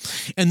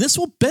 And this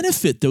will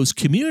benefit those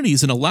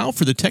communities and allow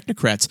for the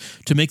technocrats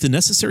to make the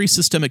necessary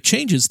systemic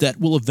changes that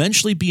will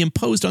eventually be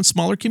imposed on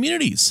smaller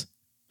communities.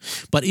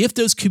 But if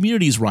those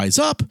communities rise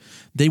up,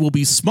 they will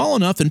be small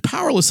enough and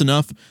powerless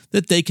enough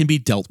that they can be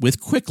dealt with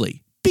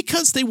quickly,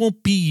 because they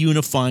won't be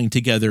unifying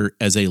together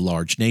as a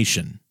large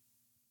nation.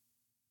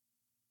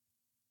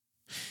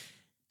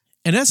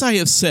 And as I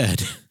have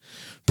said,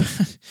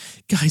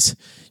 guys,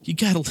 you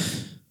gotta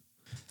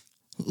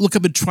look,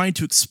 I've been trying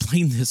to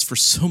explain this for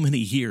so many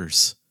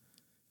years,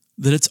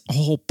 that it's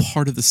all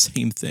part of the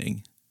same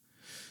thing.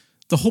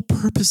 The whole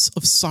purpose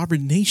of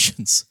sovereign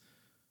nations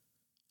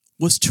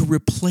was to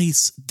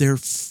replace their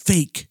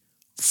fake,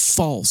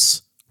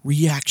 false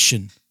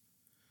reaction.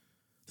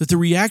 That the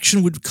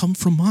reaction would come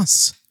from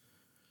us,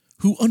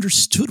 who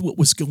understood what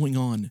was going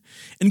on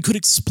and could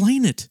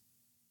explain it.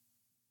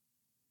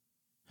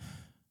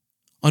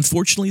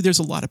 Unfortunately, there's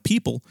a lot of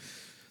people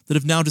that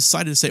have now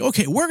decided to say,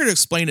 okay, we're going to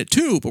explain it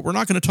too, but we're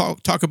not going to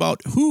talk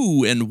about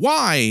who and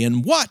why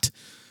and what.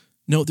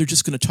 No, they're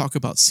just going to talk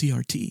about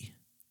CRT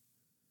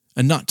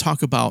and not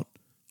talk about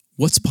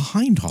what's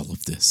behind all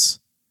of this.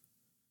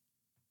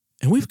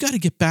 And we've got to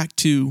get back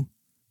to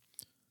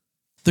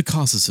the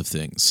causes of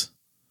things.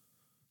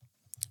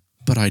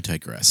 But I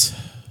digress.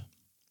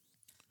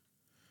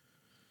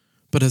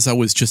 But as I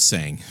was just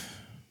saying,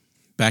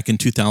 back in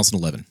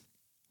 2011,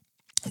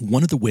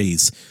 one of the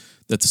ways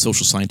that the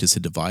social scientists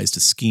had devised a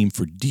scheme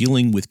for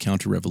dealing with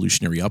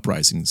counter-revolutionary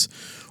uprisings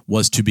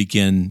was to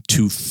begin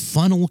to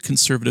funnel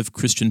conservative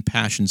Christian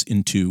passions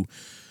into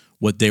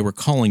what they were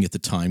calling at the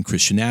time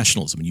Christian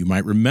nationalism. And you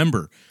might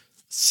remember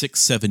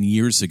 6-7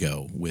 years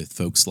ago with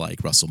folks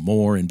like Russell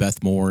Moore and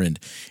Beth Moore and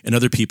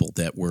other people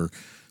that were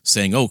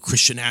saying, oh,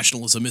 Christian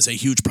nationalism is a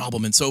huge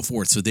problem and so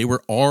forth. So they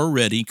were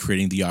already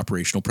creating the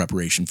operational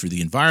preparation for the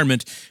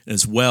environment,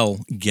 as well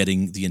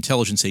getting the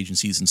intelligence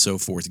agencies and so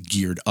forth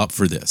geared up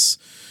for this.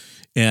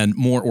 And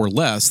more or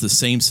less the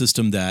same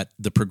system that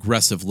the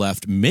progressive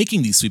left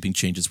making these sweeping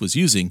changes was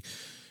using,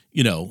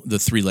 the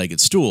three-legged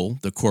stool,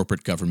 the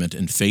corporate, government,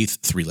 and faith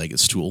three-legged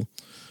stool.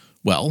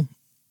 Well,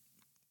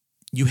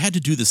 you had to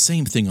do the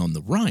same thing on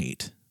the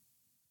right,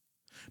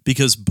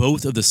 because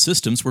both of the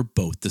systems were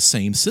both the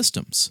same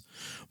systems,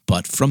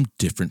 but from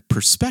different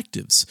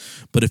perspectives.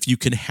 But if you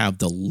can have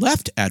the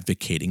left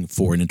advocating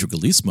for an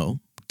integralismo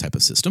type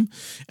of system,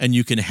 and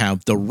you can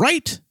have the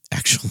right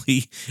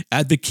actually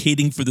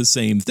advocating for the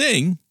same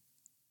thing,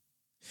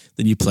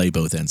 then you play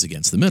both ends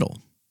against the middle.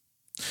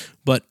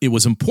 But it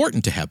was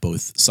important to have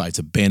both sides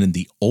abandon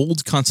the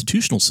old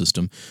constitutional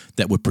system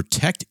that would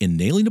protect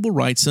inalienable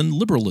rights and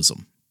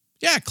liberalism.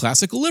 Yeah,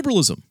 classical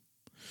liberalism,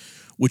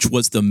 which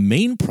was the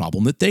main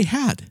problem that they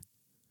had,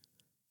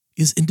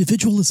 is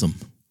individualism.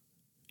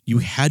 You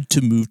had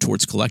to move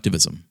towards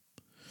collectivism.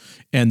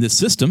 And this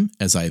system,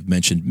 as I have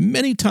mentioned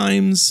many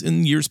times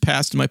in years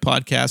past in my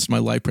podcast, my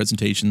live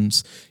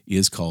presentations,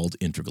 is called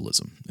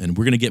integralism. And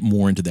we're going to get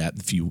more into that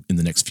in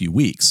the next few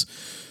weeks.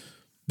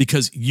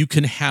 Because you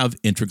can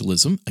have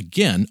integralism,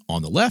 again,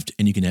 on the left,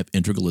 and you can have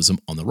integralism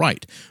on the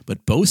right.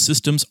 But both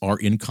systems are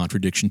in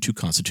contradiction to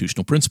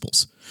constitutional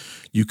principles.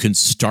 You can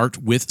start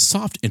with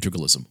soft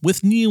integralism,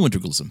 with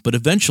neo-integralism, but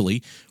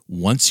eventually,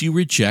 once you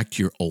reject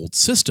your old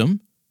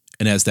system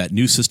And as that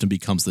new system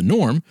becomes the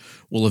norm,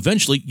 well,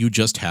 eventually you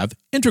just have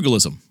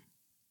integralism.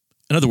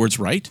 In other words,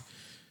 right?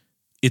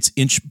 It's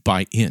inch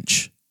by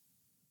inch.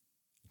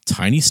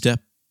 Tiny step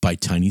by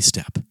tiny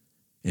step.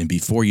 And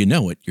before you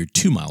know it, you're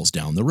 2 miles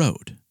down the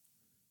road.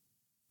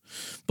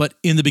 But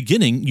in the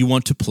beginning, you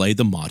want to play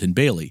the Mott and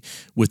Bailey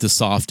with the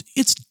soft,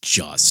 it's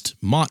just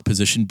Mott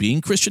position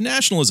being Christian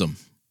nationalism.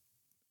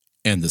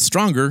 And the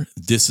stronger,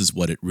 this is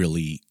what it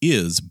really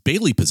is,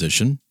 Bailey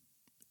position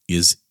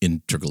is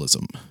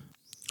integralism.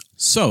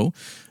 So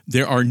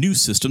there are new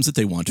systems that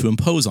they want to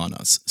impose on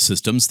us,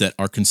 systems that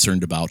are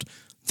concerned about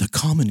the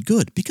common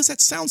good, because that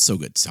sounds so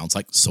good. Sounds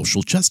like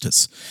social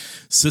justice.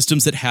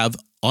 Systems that have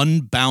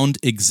unbound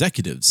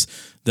executives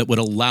that would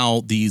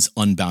allow these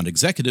unbound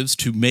executives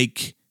to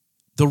make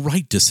the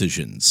right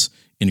decisions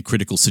in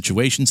critical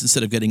situations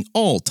instead of getting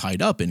all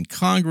tied up in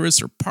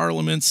Congress or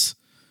parliaments.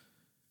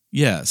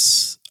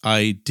 Yes,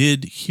 I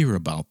did hear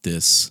about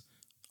this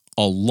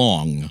a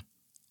long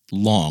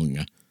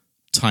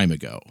time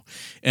ago.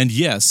 And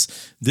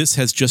yes, this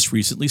has just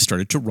recently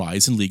started to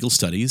rise in legal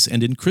studies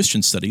and in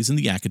Christian studies in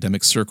the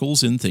academic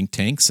circles, in think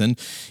tanks, and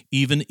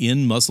even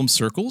in Muslim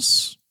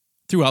circles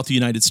throughout the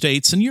United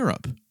States and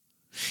Europe.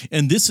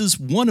 And this is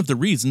one of the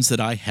reasons that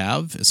I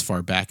have, as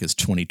far back as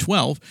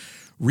 2012,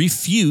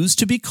 refused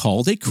to be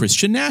called a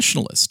Christian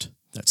nationalist.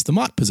 That's the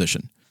Mott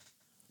position.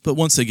 But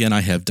once again,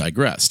 I have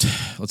digressed.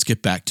 Let's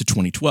get back to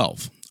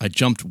 2012. I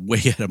jumped way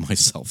ahead of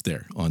myself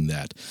there on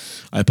that.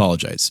 I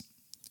apologize.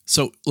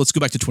 So let's go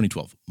back to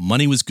 2012.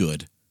 Money was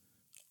good.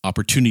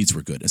 Opportunities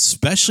were good,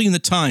 especially in the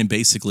time,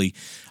 basically,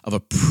 of a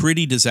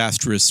pretty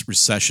disastrous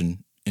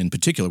recession, in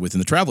particular within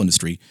the travel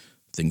industry.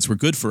 Things were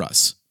good for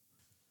us.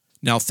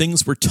 Now,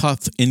 things were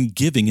tough in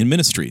giving in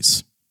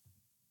ministries.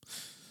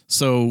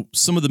 So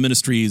some of the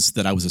ministries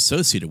that I was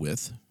associated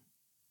with,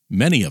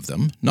 many of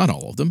them, not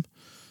all of them,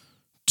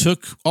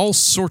 took all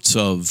sorts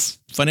of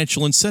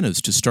financial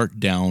incentives to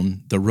start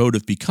down the road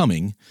of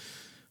becoming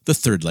the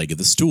third leg of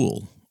the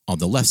stool on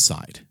the left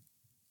side.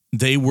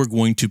 They were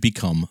going to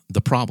become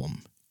the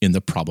problem in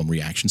the problem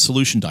reaction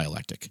solution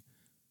dialectic.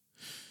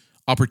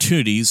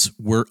 Opportunities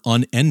were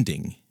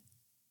unending,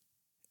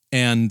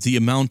 and the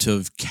amount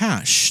of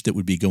cash that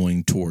would be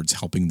going towards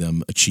helping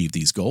them achieve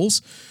these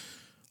goals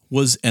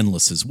was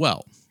endless as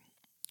well.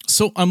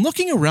 So I'm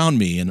looking around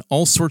me, and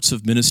all sorts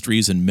of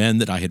ministries and men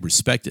that I had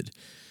respected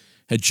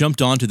had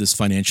jumped onto this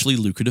financially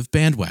lucrative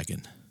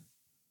bandwagon.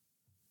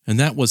 And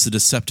that was the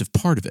deceptive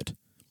part of it.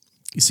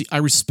 You see, I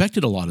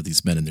respected a lot of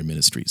these men in their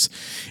ministries,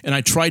 and I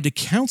tried to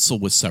counsel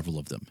with several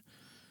of them.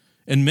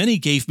 And many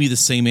gave me the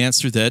same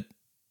answer that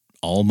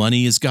all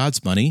money is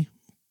God's money,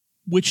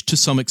 which to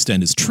some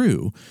extent is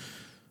true,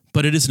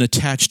 but it isn't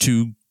attached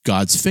to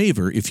God's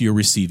favor if you're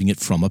receiving it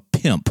from a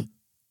pimp,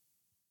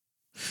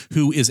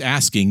 who is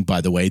asking, by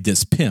the way,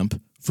 this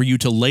pimp, for you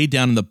to lay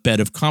down in the bed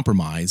of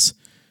compromise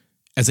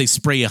as they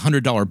spray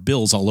 $100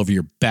 bills all over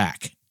your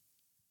back.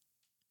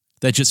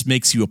 That just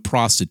makes you a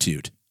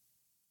prostitute.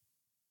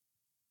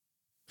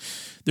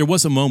 There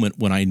was a moment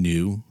when I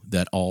knew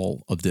that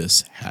all of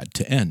this had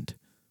to end,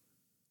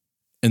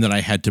 and that I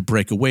had to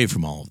break away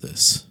from all of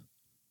this.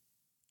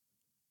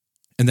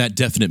 And that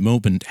definite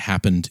moment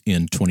happened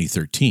in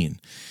 2013,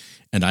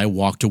 and I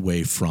walked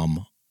away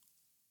from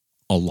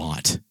a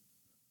lot.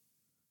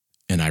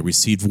 And I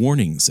received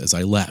warnings as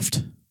I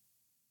left.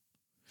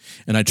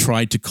 And I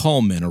tried to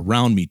call men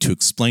around me to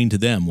explain to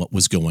them what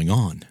was going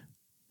on.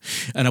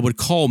 And I would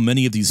call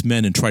many of these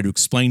men and try to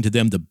explain to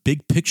them the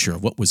big picture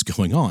of what was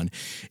going on.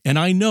 And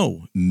I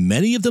know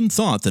many of them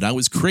thought that I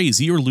was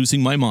crazy or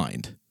losing my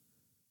mind.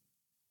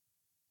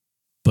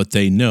 But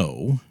they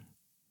know,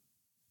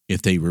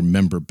 if they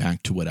remember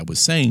back to what I was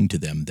saying to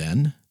them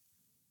then,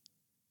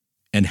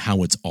 and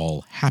how it's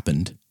all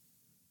happened,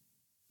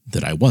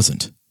 that I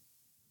wasn't.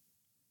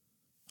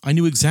 I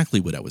knew exactly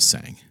what I was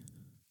saying.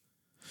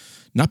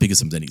 Not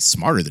because I'm any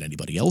smarter than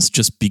anybody else,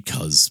 just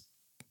because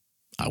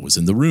I was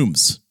in the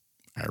rooms.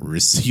 I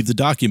received the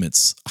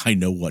documents. I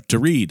know what to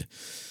read.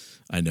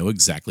 I know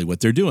exactly what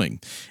they're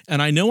doing.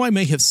 And I know I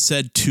may have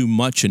said too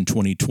much in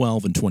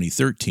 2012 and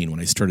 2013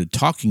 when I started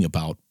talking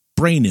about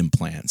brain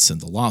implants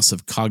and the loss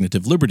of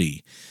cognitive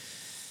liberty.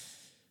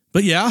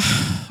 But yeah,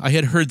 I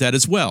had heard that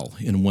as well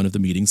in one of the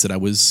meetings that I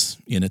was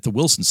in at the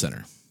Wilson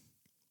Center.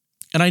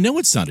 And I know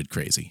it sounded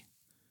crazy.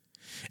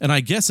 And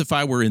I guess if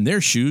I were in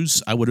their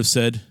shoes, I would have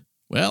said,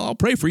 well, I'll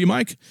pray for you,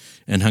 Mike,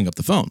 and hung up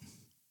the phone.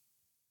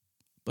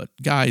 But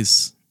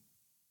guys,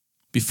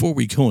 before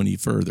we go any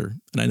further,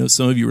 and I know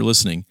some of you are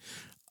listening,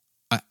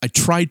 I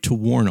tried to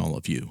warn all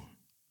of you.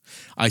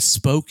 I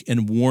spoke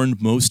and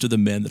warned most of the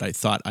men that I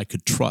thought I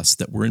could trust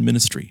that were in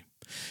ministry.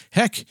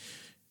 Heck,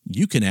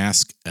 you can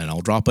ask, and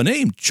I'll drop a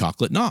name,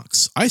 Chocolate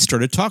Knox. I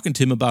started talking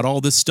to him about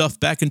all this stuff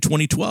back in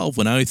 2012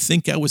 when I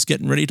think I was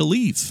getting ready to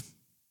leave.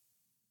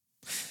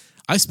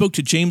 I spoke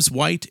to James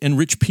White and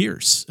Rich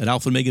Pierce at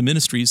Alpha Omega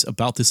Ministries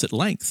about this at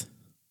length.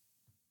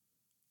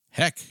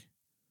 Heck,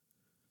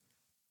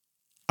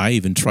 I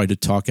even tried to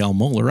talk Al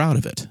Mohler out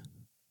of it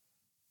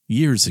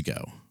years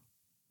ago.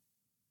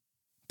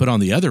 But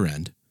on the other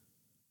end,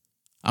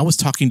 I was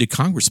talking to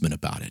congressmen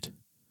about it.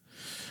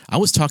 I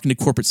was talking to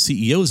corporate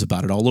CEOs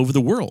about it all over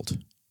the world.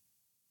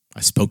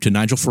 I spoke to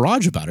Nigel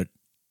Farage about it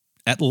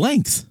at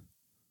length.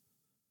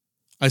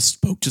 I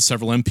spoke to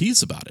several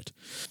MPs about it.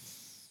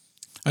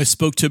 I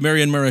spoke to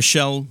Marianne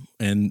Maréchal,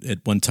 and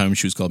at one time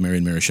she was called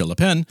Marianne Maréchal Le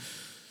Pen,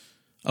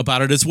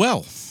 about it as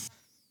well.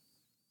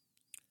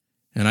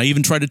 And I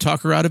even tried to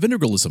talk her out of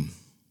integralism.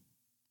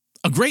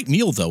 A great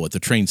meal, though, at the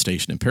train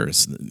station in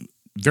Paris.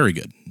 Very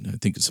good. I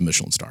think it's a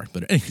Michelin star,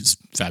 but it's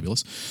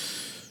fabulous.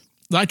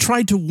 I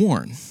tried to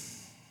warn.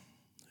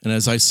 And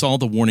as I saw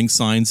the warning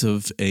signs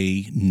of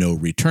a no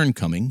return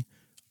coming,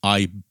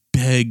 I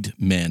begged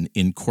men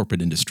in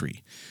corporate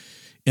industry,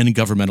 in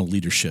governmental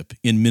leadership,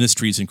 in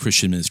ministries and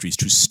Christian ministries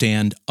to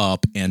stand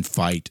up and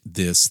fight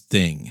this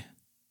thing.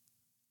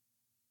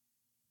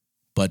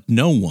 But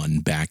no one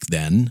back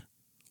then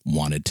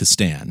wanted to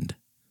stand.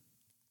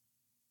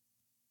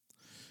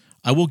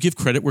 I will give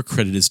credit where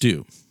credit is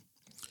due.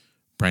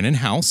 Brandon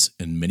House,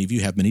 and many of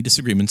you have many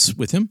disagreements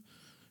with him,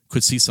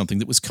 could see something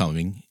that was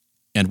coming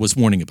and was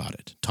warning about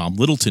it. Tom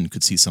Littleton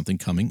could see something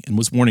coming and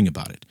was warning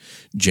about it.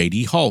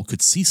 J.D. Hall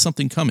could see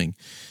something coming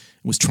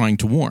and was trying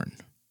to warn.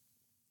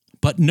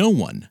 But no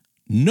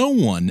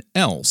one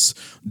else,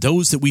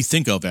 those that we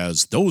think of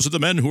as those are the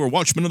men who are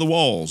watchmen of the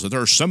walls at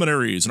our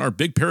seminaries and our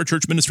big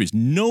parachurch ministries,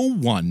 no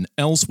one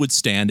else would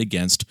stand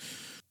against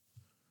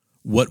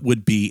what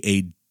would be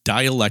a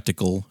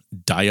dialectical,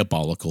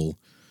 diabolical,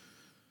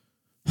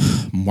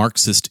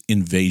 Marxist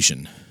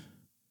invasion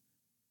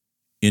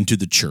into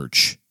the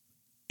church,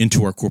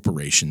 into our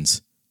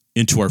corporations,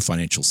 into our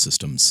financial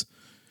systems,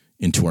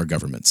 into our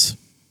governments.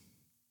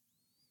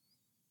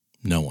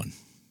 No one.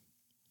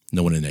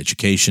 No one in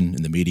education,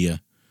 in the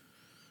media,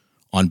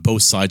 on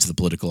both sides of the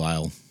political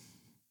aisle,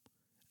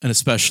 and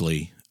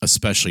especially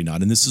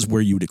not, and this is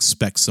where you would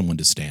expect someone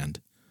to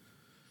stand,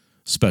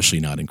 especially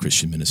not in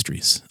Christian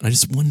ministries. I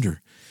just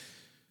wonder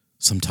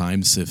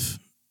sometimes if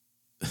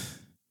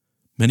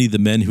many of the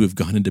men who have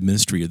gone into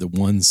ministry are the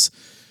ones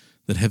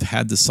that have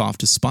had the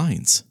softest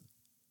spines.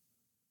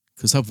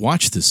 Because I've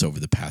watched this over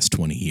the past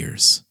 20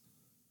 years.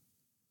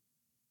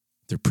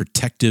 They're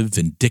protective,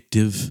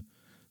 vindictive,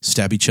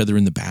 stab each other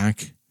in the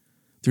back.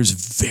 There's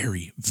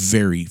very,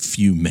 very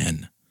few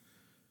men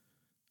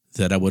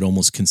that I would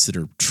almost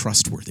consider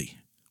trustworthy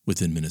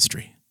within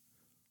ministry.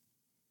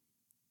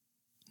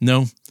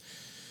 No,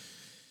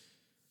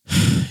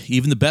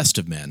 even the best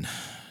of men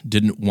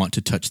didn't want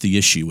to touch the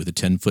issue with a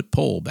 10-foot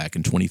pole back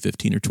in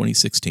 2015 or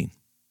 2016.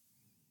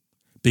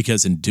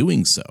 Because in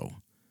doing so,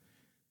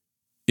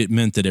 it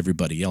meant that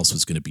everybody else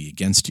was going to be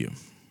against you.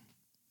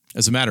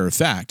 As a matter of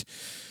fact,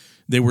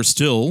 they were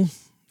still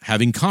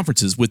having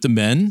conferences with the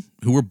men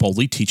who were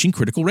boldly teaching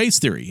critical race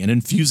theory and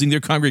infusing their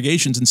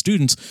congregations and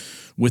students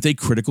with a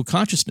critical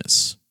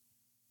consciousness.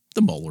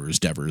 The Mullers,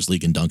 Devers,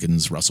 Ligon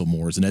Duncans, Russell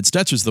Moores, and Ed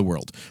Stetzers of the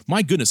world.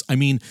 My goodness, I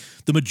mean,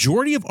 the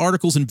majority of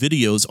articles and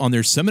videos on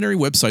their seminary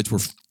websites were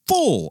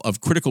full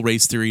of critical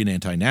race theory and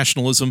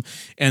anti-nationalism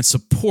and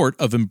support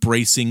of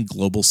embracing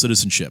global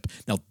citizenship.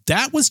 Now,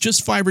 that was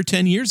just 5 or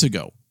 10 years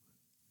ago.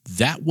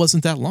 That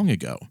wasn't that long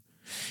ago.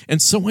 And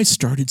so I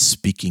started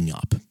speaking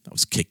up. I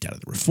was kicked out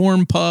of the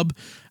Reform Pub.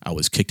 I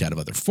was kicked out of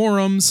other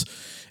forums.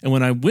 And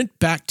when I went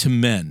back to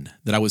men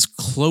that I was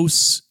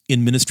close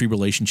in ministry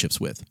relationships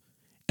with,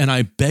 and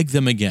I begged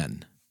them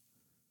again,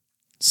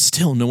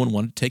 still no one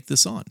wanted to take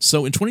this on.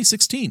 So in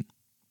 2016,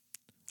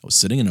 I was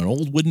sitting in an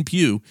old wooden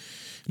pew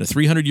in a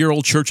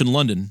 300-year-old church in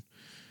London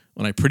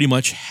when I pretty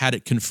much had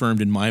it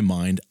confirmed in my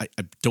mind. I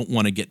don't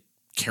want to get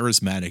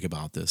charismatic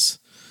about this,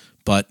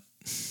 but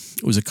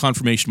it was a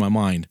confirmation in my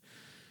mind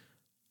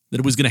that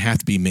it was going to have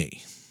to be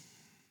me.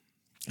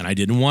 And I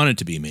didn't want it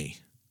to be me.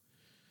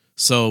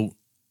 So,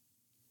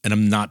 and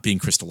I'm not being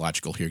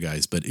Christological here,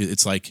 guys, but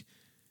it's like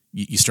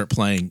you start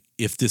playing,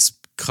 if this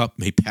cup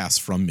may pass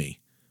from me.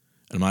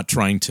 And I'm not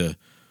trying to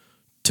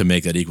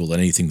make that equal to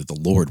anything that the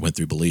Lord went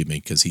through, believe me,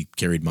 because he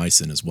carried my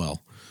sin as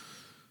well.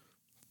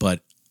 But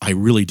I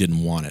really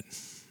didn't want it.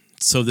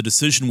 So the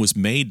decision was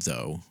made,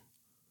 though.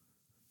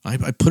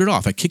 I put it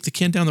off. I kicked the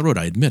can down the road.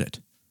 I admit it.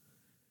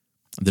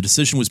 The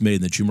decision was made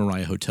in the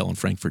Jumeirah Hotel in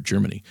Frankfurt,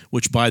 Germany,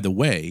 which, by the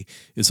way,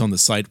 is on the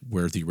site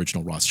where the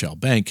original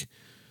Rothschild Bank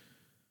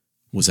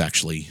was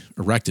actually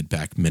erected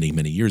back many,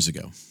 many years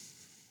ago.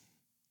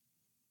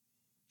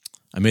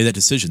 I made that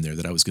decision there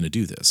that I was going to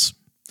do this.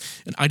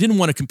 And I didn't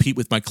want to compete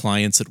with my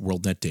clients at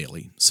WorldNet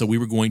Daily, so we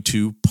were going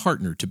to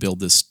partner to build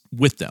this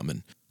with them.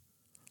 And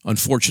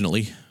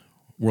unfortunately,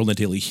 WorldNet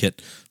Daily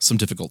hit some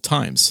difficult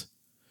times.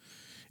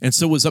 And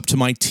so it was up to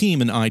my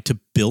team and I to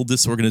build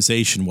this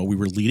organization while we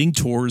were leading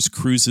tours,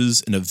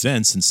 cruises, and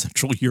events in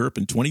Central Europe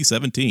in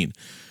 2017.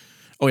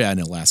 Oh yeah, and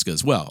Alaska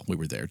as well. We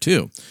were there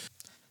too.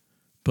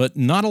 But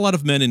not a lot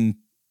of men in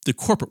the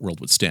corporate world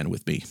would stand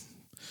with me.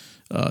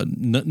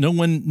 No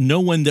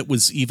one that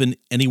was even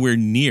anywhere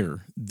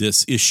near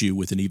this issue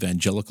within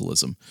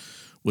evangelicalism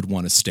would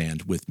want to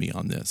stand with me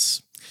on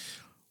this.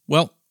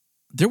 Well,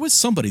 there was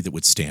somebody that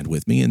would stand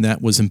with me, and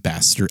that was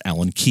Ambassador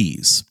Alan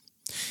Keyes.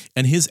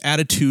 And his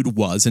attitude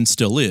was, and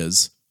still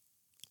is,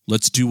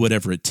 Let's do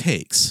whatever it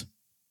takes.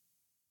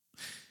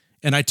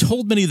 And I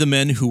told many of the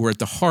men who were at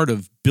the heart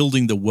of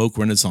building the woke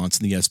renaissance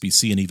in the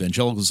SBC and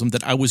evangelicalism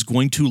that I was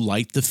going to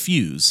light the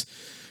fuse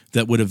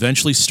that would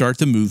eventually start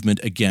the movement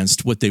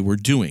against what they were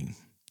doing.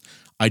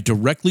 I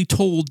directly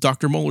told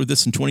Dr. Mohler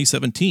this in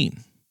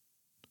 2017.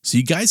 So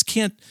you guys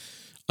can't,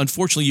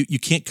 unfortunately, you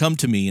can't come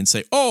to me and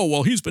say, oh,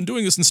 well, he's been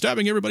doing this and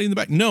stabbing everybody in the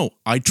back. No,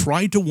 I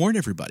tried to warn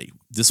everybody.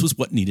 This was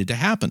what needed to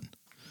happen.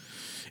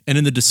 And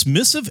in the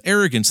dismissive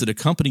arrogance that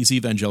accompanies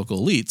evangelical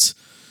elites,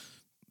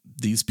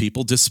 these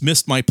people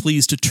dismissed my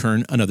pleas to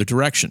turn another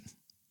direction.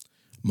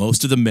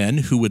 Most of the men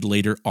who would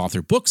later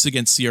author books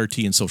against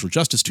CRT and social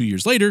justice 2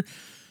 years later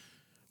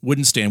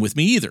wouldn't stand with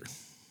me either.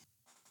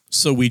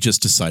 So we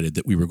just decided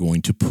that we were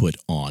going to put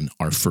on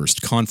our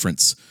first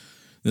conference.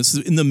 This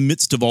is in the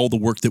midst of all the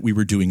work that we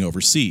were doing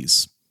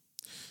overseas.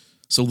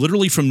 So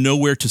literally from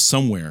nowhere to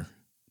somewhere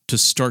to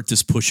start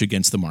this push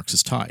against the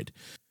Marxist tide,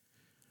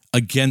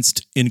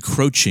 against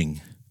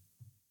encroaching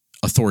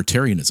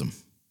authoritarianism.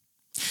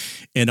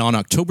 And on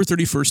October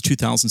 31st,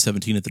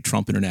 2017, at the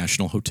Trump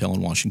International Hotel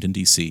in Washington,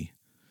 D.C.,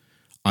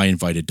 I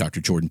invited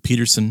Dr. Jordan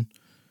Peterson,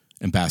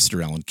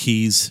 Ambassador Alan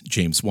Keyes,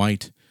 James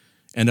White,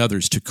 and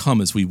others to come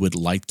as we would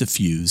light the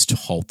fuse to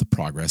halt the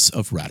progress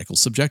of radical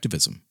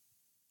subjectivism.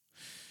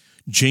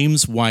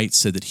 James White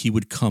said that he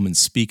would come and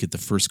speak at the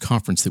first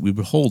conference that we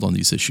would hold on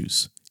these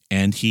issues,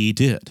 and he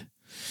did.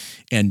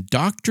 And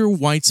Dr.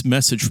 White's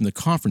message from the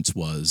conference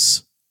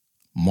was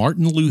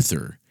Martin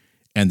Luther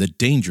and the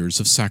dangers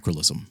of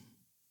sacralism.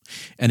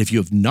 And if you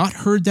have not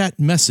heard that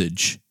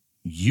message,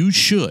 you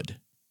should.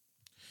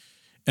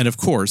 And of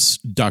course,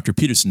 Dr.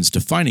 Peterson's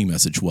defining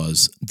message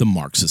was the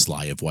Marxist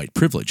lie of white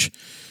privilege.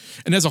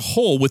 And as a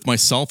whole, with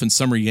myself and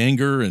Summer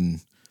Yanger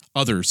and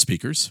other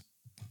speakers,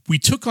 we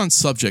took on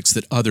subjects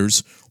that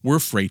others were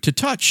afraid to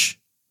touch,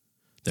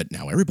 that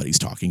now everybody's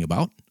talking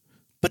about,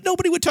 but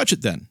nobody would touch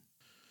it then.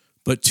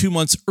 But 2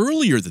 months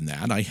earlier than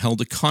that, I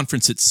held a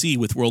conference at sea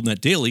with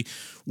WorldNet Daily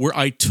where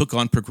I took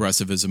on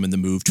progressivism and the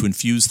move to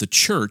infuse the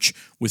church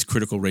with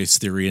critical race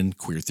theory and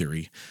queer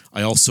theory.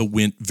 I also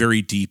went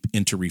very deep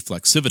into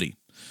reflexivity.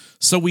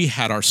 So we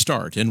had our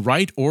start, and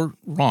right or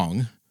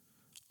wrong,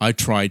 I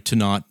tried to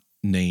not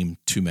name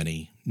too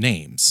many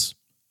names.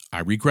 I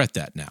regret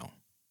that now.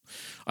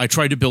 I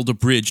tried to build a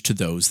bridge to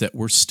those that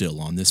were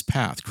still on this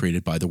path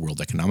created by the World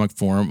Economic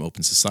Forum,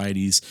 Open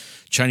Societies,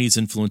 Chinese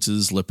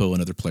influences, Lippo,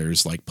 and other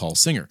players like Paul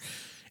Singer.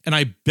 And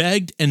I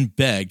begged and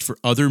begged for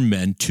other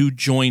men to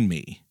join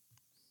me.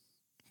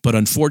 But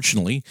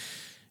unfortunately,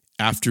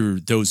 after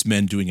those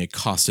men doing a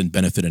cost and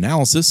benefit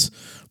analysis,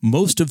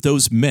 most of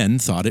those men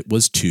thought it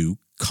was too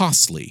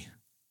costly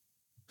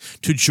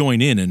to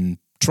join in and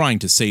trying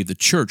to save the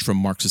church from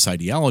Marxist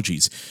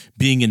ideologies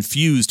being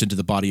infused into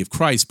the body of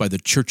Christ by the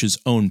church's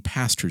own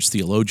pastors,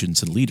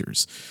 theologians, and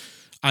leaders.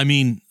 I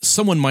mean,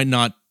 someone might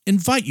not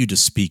invite you to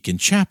speak in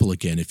chapel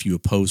again if you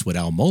oppose what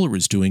Al Mohler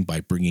is doing by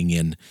bringing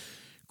in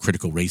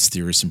critical race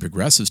theorists and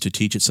progressives to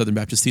teach at Southern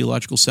Baptist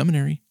Theological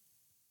Seminary.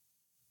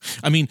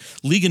 I mean,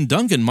 Ligon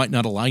Duncan might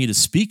not allow you to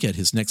speak at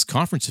his next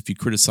conference if you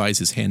criticize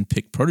his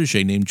hand-picked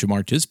protege named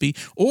Jamar Tisby,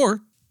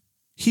 or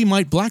he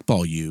might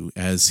blackball you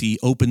as he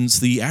opens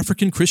the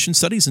African Christian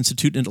Studies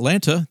Institute in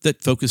Atlanta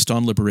that focused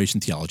on liberation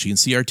theology and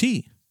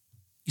CRT.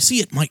 You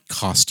see, it might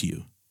cost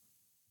you.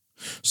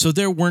 So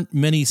there weren't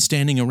many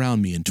standing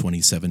around me in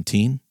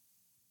 2017.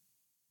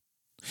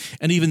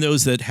 And even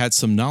those that had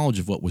some knowledge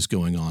of what was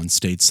going on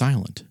stayed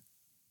silent.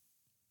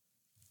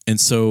 And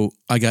so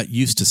I got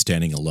used to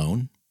standing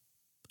alone.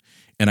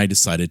 And I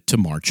decided to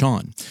march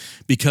on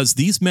because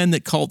these men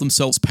that called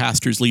themselves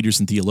pastors,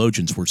 leaders, and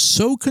theologians were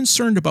so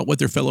concerned about what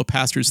their fellow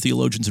pastors,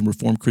 theologians, and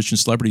Reformed Christian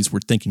celebrities were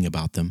thinking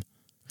about them.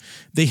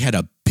 They had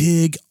a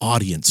big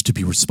audience to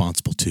be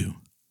responsible to,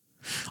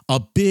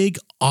 a big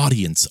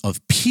audience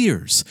of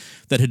peers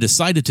that had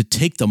decided to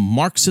take the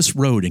Marxist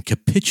road and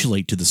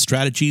capitulate to the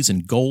strategies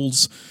and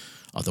goals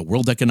of the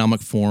World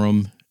Economic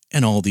Forum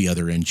and all the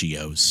other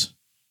NGOs.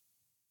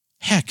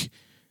 Heck,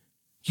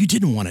 you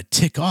didn't want to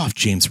tick off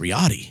James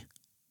Riotti.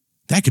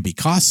 That could be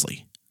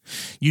costly.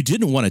 You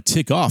didn't want to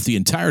tick off the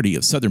entirety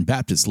of Southern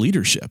Baptist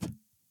leadership.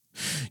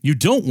 You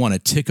don't want to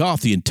tick off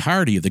the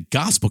entirety of the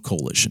Gospel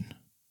Coalition.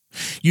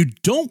 You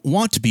don't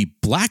want to be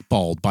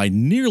blackballed by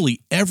nearly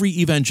every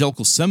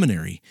evangelical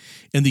seminary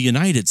in the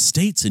United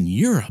States and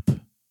Europe.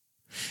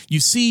 You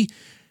see,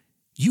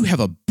 you have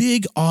a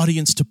big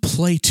audience to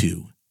play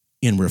to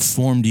in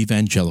Reformed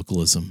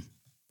evangelicalism,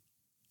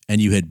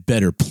 and you had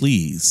better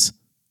please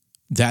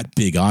that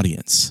big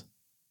audience.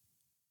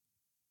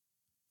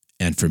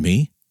 And for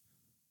me,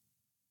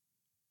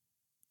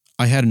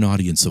 I had an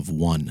audience of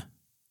one.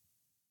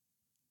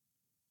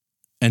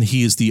 And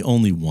he is the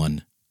only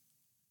one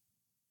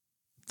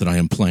that I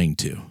am playing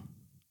to.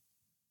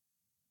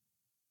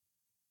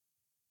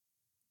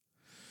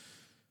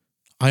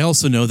 I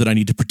also know that I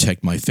need to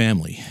protect my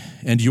family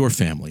and your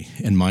family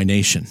and my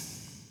nation.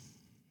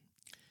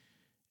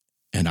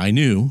 And I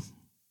knew,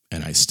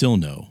 and I still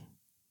know,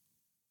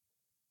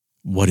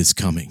 what is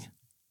coming.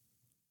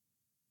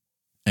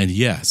 And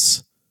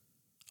yes,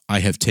 I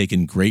have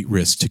taken great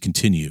risks to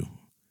continue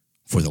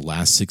for the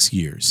last 6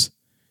 years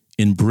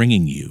in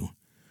bringing you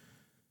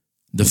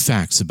the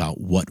facts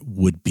about what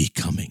would be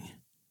coming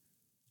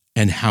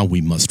and how we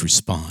must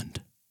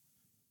respond.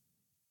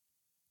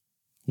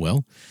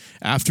 Well,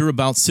 after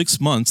about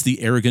 6 months,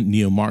 the arrogant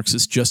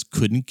neo-Marxists just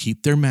couldn't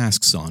keep their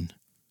masks on.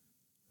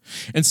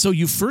 And so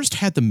you first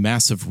had the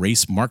massive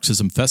race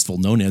Marxism festival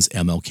known as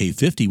MLK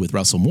 50 with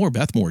Russell Moore,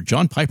 Beth Moore,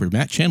 John Piper,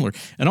 Matt Chandler,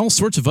 and all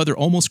sorts of other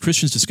almost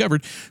Christians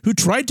discovered who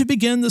tried to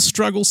begin the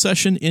struggle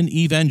session in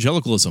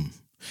evangelicalism.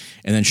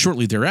 And then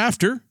shortly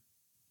thereafter,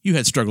 you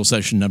had struggle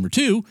session number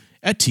 2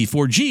 at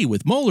T4G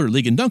with Moeller,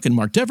 Ligon Duncan,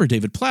 Mark Dever,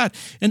 David Platt,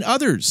 and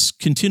others,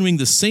 continuing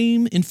the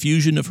same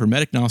infusion of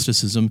Hermetic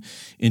Gnosticism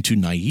into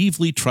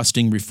naively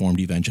trusting Reformed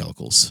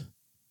evangelicals.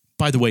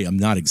 By the way, I'm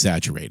not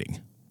exaggerating.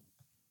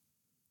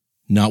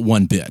 Not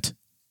one bit.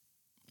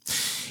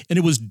 And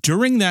it was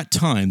during that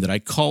time that I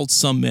called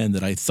some men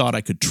that I thought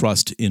I could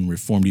trust in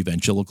Reformed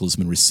evangelicalism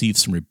and received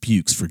some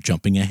rebukes for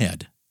jumping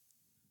ahead.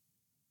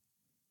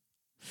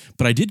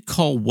 But I did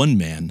call one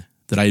man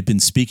that I had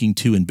been speaking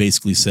to and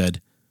basically said,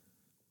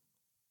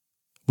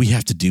 we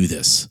have to do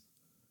this.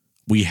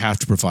 We have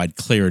to provide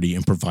clarity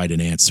and provide an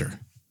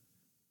answer.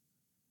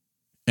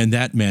 And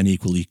that man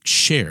equally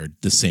shared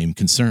the same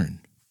concern.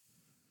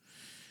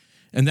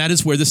 And that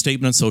is where the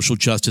statement on social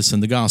justice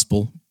and the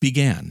gospel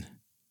began.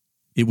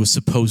 It was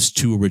supposed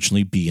to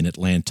originally be in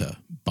Atlanta,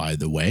 by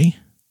the way.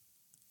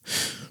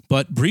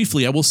 But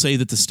briefly, I will say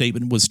that the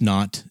statement was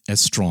not as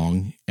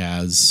strong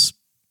as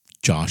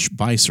Josh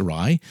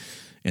Baisarai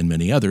and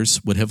many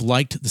others would have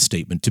liked the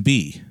statement to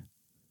be.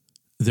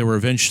 There were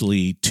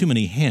eventually too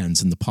many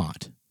hands in the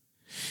pot.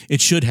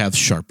 It should have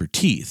sharper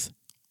teeth.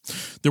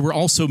 There were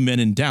also men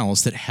in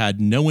Dallas that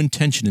had no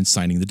intention in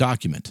signing the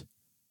document.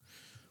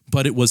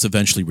 But it was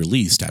eventually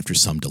released after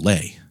some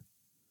delay.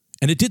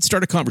 And it did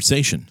start a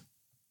conversation.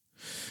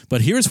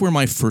 But here's where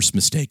my first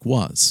mistake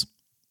was.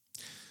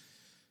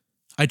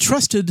 I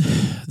trusted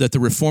that the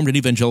Reformed and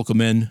evangelical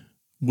men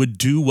would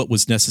do what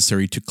was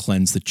necessary to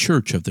cleanse the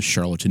church of the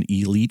charlatan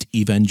elite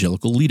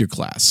evangelical leader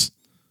class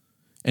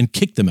and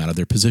kick them out of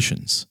their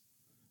positions.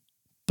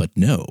 But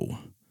no,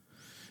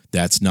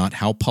 that's not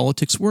how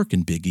politics work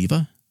in Big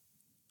Eva.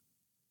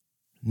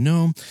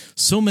 No,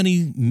 so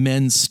many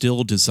men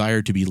still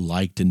desire to be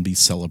liked and be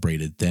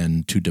celebrated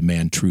than to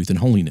demand truth and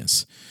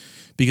holiness.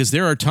 Because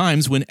there are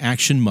times when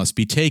action must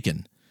be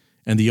taken,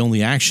 and the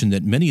only action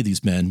that many of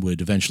these men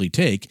would eventually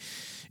take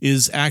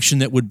is action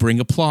that would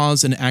bring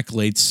applause and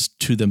accolades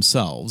to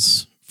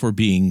themselves for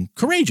being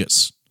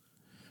courageous,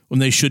 when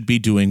they should be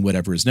doing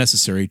whatever is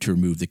necessary to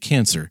remove the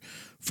cancer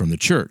from the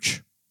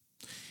church.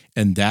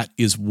 And that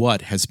is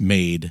what has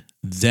made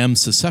them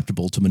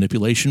susceptible to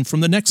manipulation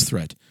from the next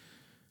threat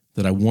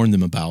that I warned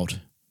them about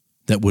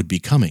that would be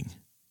coming.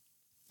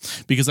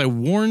 Because I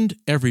warned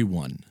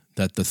everyone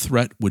that the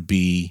threat would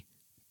be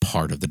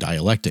part of the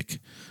dialectic,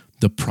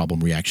 the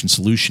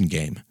problem-reaction-solution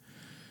game.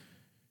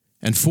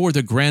 And for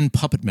the grand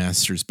puppet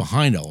masters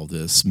behind all of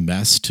this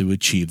mess to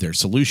achieve their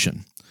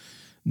solution,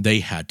 they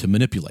had to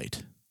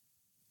manipulate.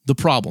 The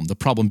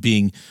problem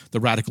being the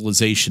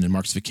radicalization and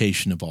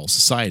Marxification of all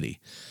society.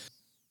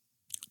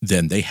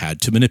 Then they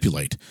had to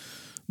manipulate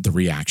the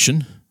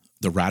reaction,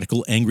 the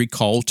radical, angry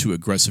call to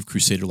aggressive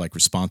crusader-like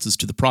responses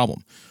to the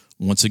problem,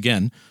 once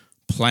again,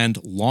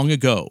 planned long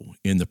ago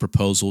in the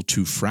proposal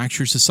to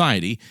fracture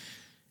society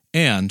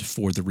and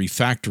for the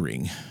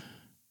refactoring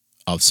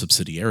of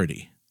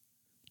subsidiarity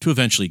to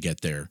eventually get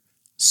their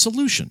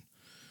solution,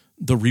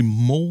 the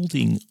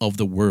remolding of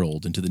the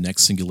world into the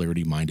next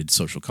singularity-minded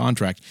social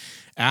contract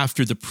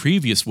after the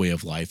previous way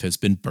of life has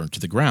been burnt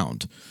to the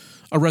ground.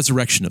 A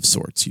resurrection of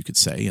sorts, you could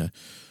say, a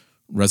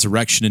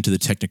resurrection into the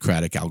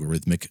technocratic,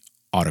 algorithmic,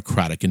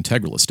 autocratic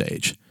integralist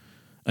age,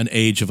 an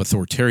age of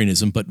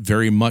authoritarianism, but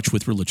very much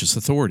with religious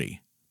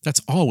authority.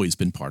 That's always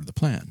been part of the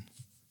plan.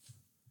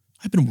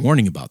 I've been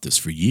warning about this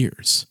for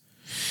years.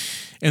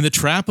 And the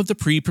trap of the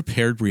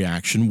pre-prepared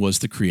reaction was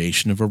the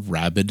creation of a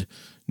rabid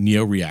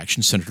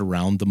neo-reaction centered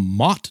around the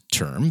MOT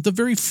term, the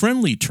very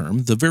friendly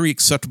term, the very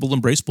acceptable,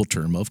 embraceable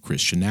term of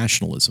Christian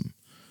nationalism.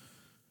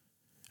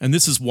 And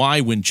this is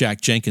why when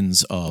Jack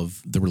Jenkins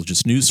of the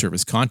Religious News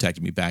Service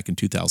contacted me back in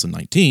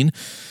 2019,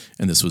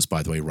 and this was,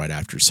 by the way, right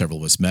after several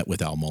of us met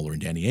with Al Mohler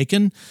and Danny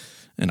Akin,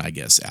 and I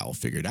guess Al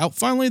figured out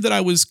finally that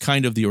I was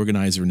kind of the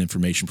organizer and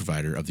information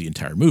provider of the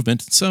entire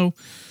movement. So,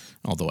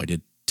 although I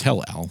did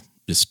tell Al,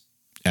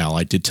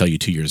 I did tell you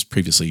 2 years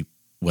previously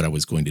what I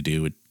was going to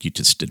do, you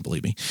just didn't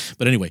believe me.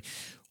 But anyway,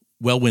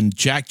 well, when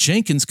Jack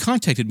Jenkins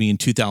contacted me in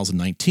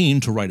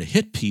 2019 to write a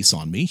hit piece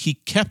on me, he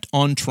kept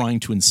on trying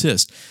to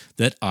insist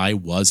that I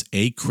was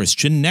a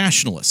Christian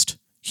nationalist.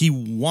 He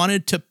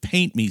wanted to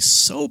paint me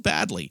so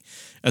badly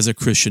as a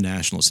Christian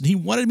nationalist, and he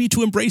wanted me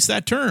to embrace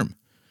that term.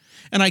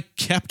 And I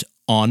kept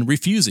on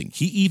refusing.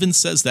 He even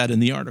says that in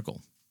the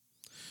article.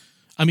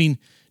 I mean,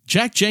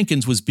 Jack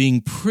Jenkins was being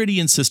pretty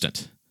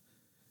insistent,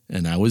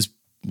 and I was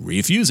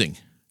refusing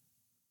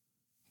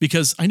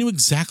because I knew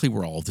exactly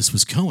where all of this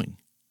was going.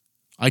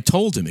 I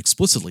told him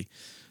explicitly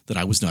that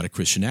I was not a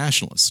Christian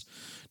nationalist.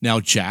 Now,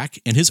 Jack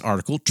in his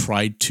article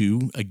tried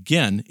to,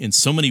 again, in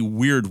so many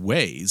weird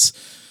ways,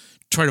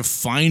 try to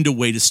find a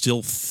way to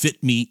still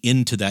fit me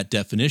into that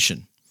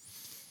definition.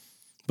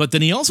 But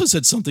then he also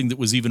said something that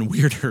was even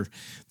weirder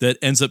that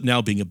ends up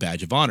now being a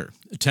badge of honor,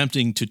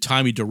 attempting to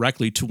tie me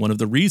directly to one of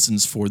the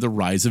reasons for the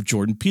rise of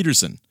Jordan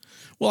Peterson.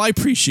 Well, I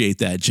appreciate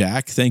that,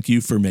 Jack. Thank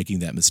you for making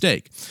that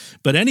mistake.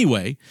 But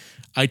anyway,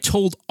 I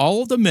told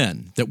all of the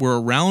men that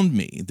were around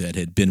me that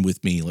had been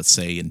with me, let's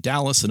say in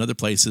Dallas and other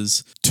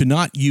places, to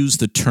not use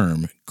the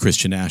term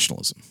Christian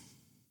nationalism.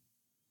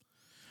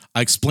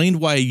 I explained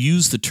why I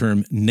used the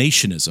term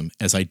nationism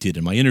as I did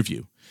in my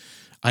interview.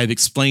 I have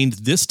explained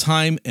this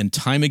time and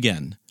time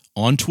again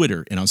on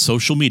Twitter and on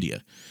social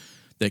media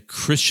that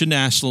Christian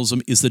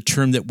nationalism is the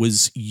term that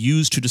was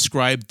used to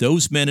describe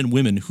those men and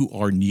women who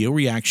are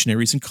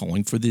neo-reactionaries and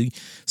calling for the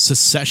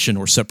secession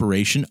or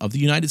separation of the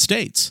United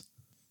States.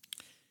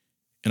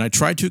 And I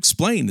tried to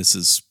explain, this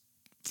is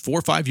 4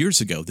 or 5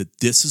 years ago, that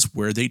this is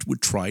where they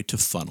would try to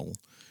funnel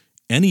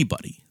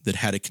anybody that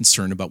had a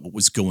concern about what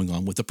was going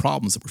on with the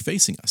problems that were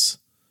facing us.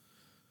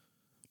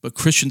 But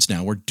Christians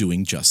now are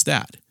doing just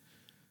that.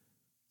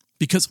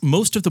 Because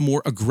most of the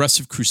more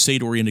aggressive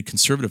crusade-oriented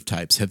conservative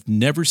types have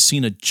never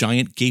seen a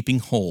giant gaping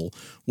hole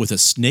with a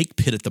snake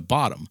pit at the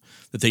bottom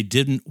that they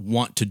didn't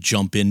want to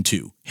jump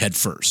into head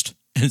first.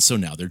 And so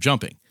now they're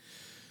jumping.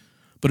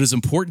 But it's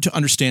important to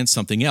understand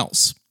something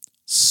else.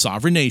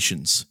 Sovereign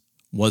nations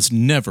was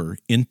never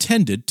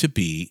intended to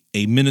be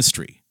a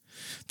ministry.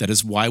 That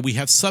is why we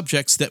have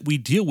subjects that we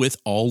deal with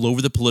all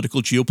over the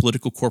political,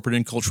 geopolitical, corporate,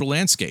 and cultural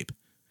landscape.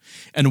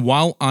 And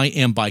while I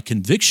am by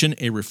conviction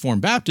a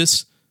Reformed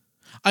Baptist,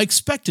 I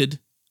expected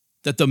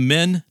that the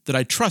men that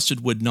I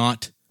trusted would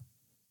not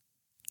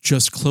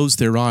just close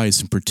their eyes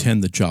and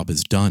pretend the job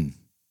is done.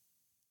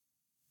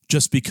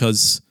 Just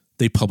because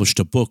they published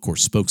a book or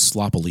spoke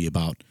sloppily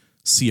about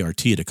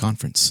CRT at a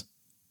conference.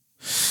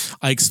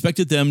 I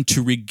expected them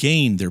to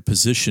regain their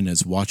position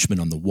as watchmen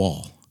on the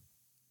wall.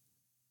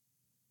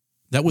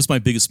 That was my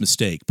biggest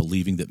mistake,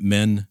 believing that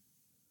men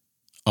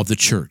of the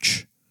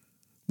church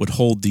would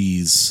hold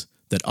these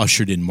that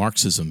ushered in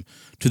Marxism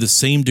to the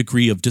same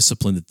degree of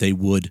discipline that they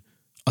would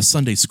a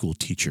Sunday school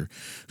teacher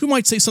who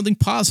might say something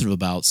positive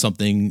about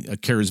something a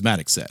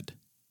charismatic said.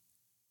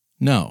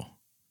 No.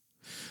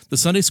 The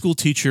Sunday school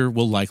teacher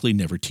will likely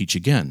never teach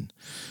again.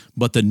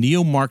 But the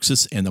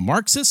neo-Marxists and the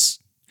Marxists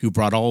who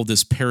brought all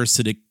this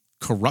parasitic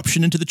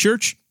corruption into the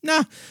church,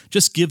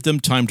 just give them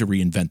time to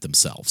reinvent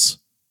themselves.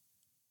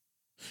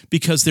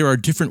 Because there are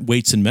different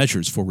weights and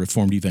measures for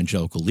Reformed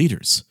evangelical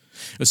leaders,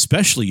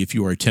 especially if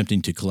you are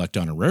attempting to collect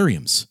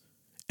honorariums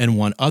and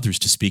want others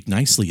to speak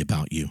nicely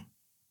about you.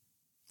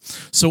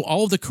 So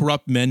all of the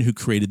corrupt men who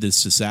created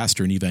this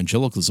disaster in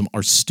evangelicalism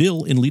are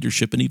still in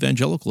leadership in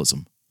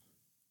evangelicalism.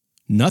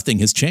 Nothing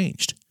has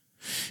changed.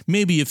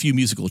 Maybe a few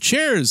musical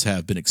chairs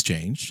have been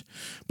exchanged,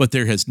 but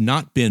there has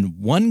not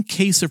been one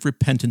case of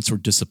repentance or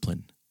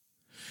discipline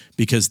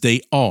because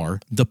they are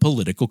the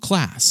political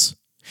class,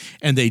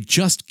 and they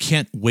just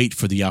can't wait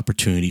for the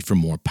opportunity for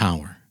more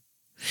power.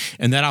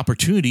 And that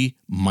opportunity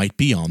might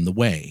be on the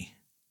way.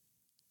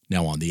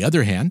 Now, on the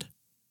other hand,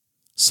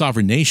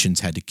 sovereign nations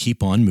had to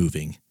keep on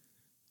moving.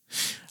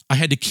 I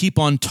had to keep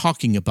on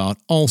talking about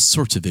all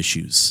sorts of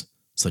issues,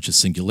 such as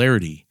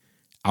singularity,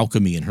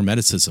 alchemy and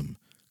hermeticism,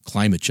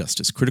 climate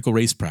justice, critical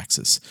race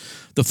praxis,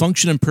 the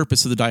function and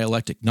purpose of the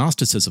dialectic,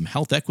 Gnosticism,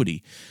 health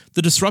equity,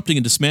 the disrupting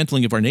and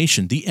dismantling of our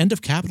nation, the end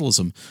of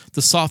capitalism,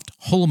 the soft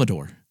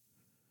holodomor,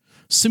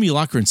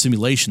 simulacra and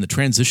simulation, the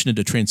transition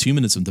into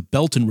transhumanism, the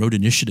Belt and Road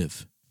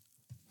Initiative,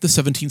 the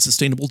 17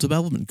 Sustainable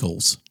Development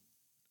Goals,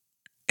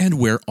 and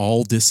where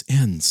all this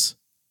ends,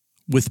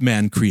 with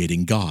man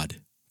creating God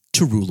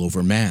to rule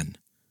over man,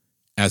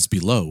 as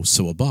below,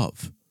 so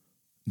above.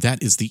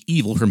 That is the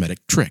evil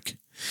Hermetic trick.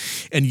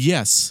 And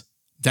yes,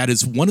 that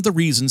is one of the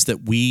reasons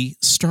that we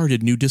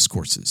started New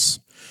Discourses,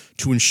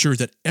 to ensure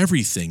that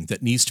everything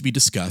that needs to be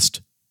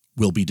discussed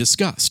will be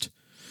discussed.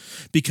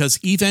 Because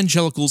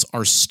evangelicals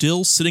are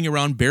still sitting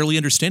around barely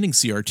understanding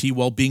CRT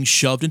while being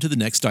shoved into the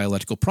next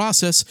dialectical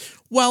process,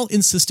 while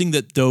insisting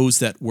that those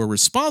that were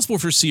responsible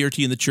for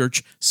CRT in the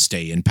church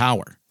stay in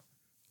power.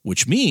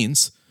 Which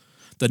means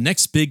the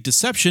next big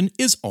deception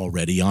is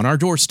already on our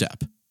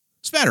doorstep.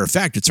 As a matter of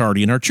fact, it's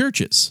already in our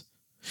churches.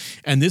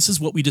 And this is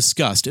what we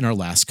discussed in our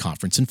last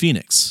conference in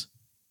Phoenix.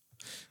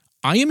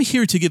 I am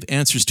here to give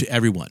answers to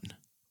everyone,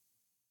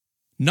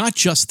 not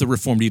just the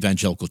Reformed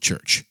Evangelical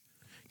Church.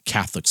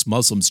 Catholics,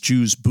 Muslims,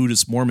 Jews,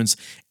 Buddhists, Mormons,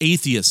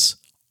 atheists,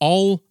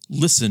 all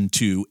listen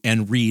to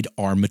and read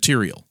our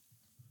material.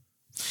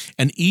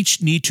 And each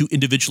need to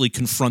individually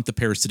confront the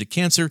parasitic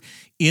cancer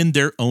in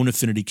their own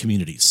affinity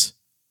communities.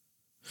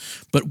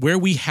 But where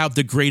we have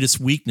the greatest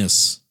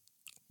weakness,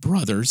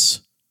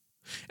 brothers,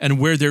 and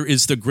where there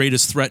is the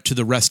greatest threat to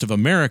the rest of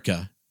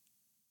America,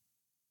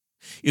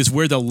 is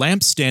where the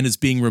lampstand is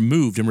being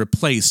removed and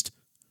replaced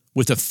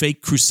with a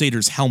fake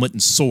crusader's helmet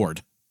and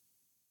sword.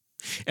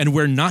 and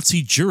where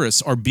Nazi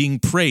jurists are being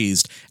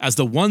praised as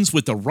the ones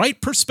with the right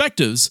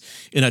perspectives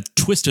in a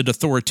twisted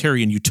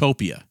authoritarian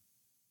utopia.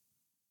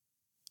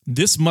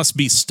 This must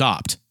be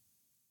stopped.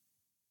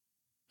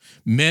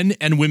 Men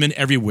and women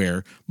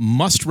everywhere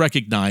must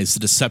recognize the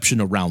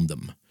deception around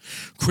them.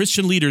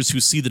 Christian leaders who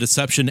see the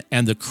deception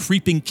and the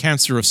creeping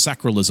cancer of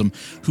sacralism,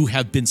 who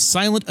have been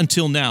silent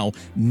until now,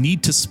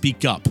 need to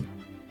speak up.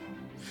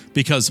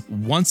 Because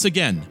once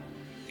again,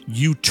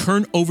 you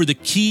turn over the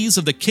keys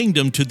of the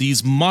kingdom to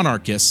these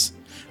monarchists,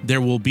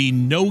 there will be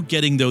no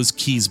getting those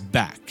keys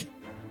back.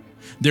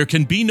 There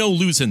can be no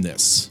losing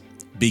this,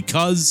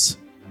 because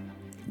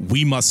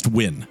we must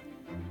win.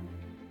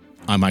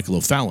 I'm Michael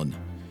O'Fallon,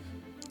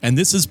 and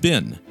this has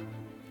been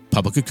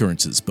Public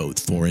Occurrences,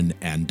 both foreign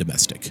and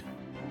domestic.